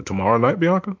do tomorrow night,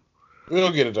 Bianca?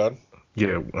 We'll get it done.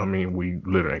 Yeah, I mean, we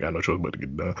literally ain't got no choice but to get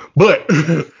it done. But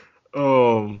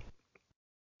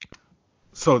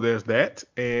so there's that,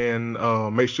 and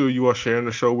make sure you are sharing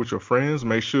the show with your friends.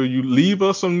 Make sure you leave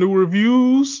us some new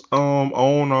reviews on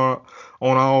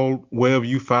all wherever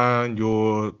you find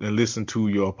and listen to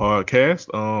your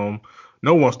podcast.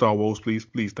 No 1-star woes, please.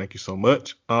 Thank you so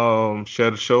much.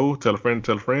 Share the show, tell a friend,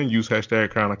 use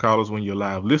hashtag Crown and Collars when you're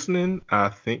live listening. I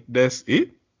think that's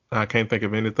it. I can't think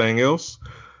of anything else.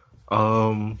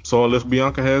 So unless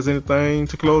Bianca has anything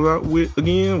to close out with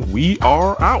again, we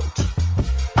are out.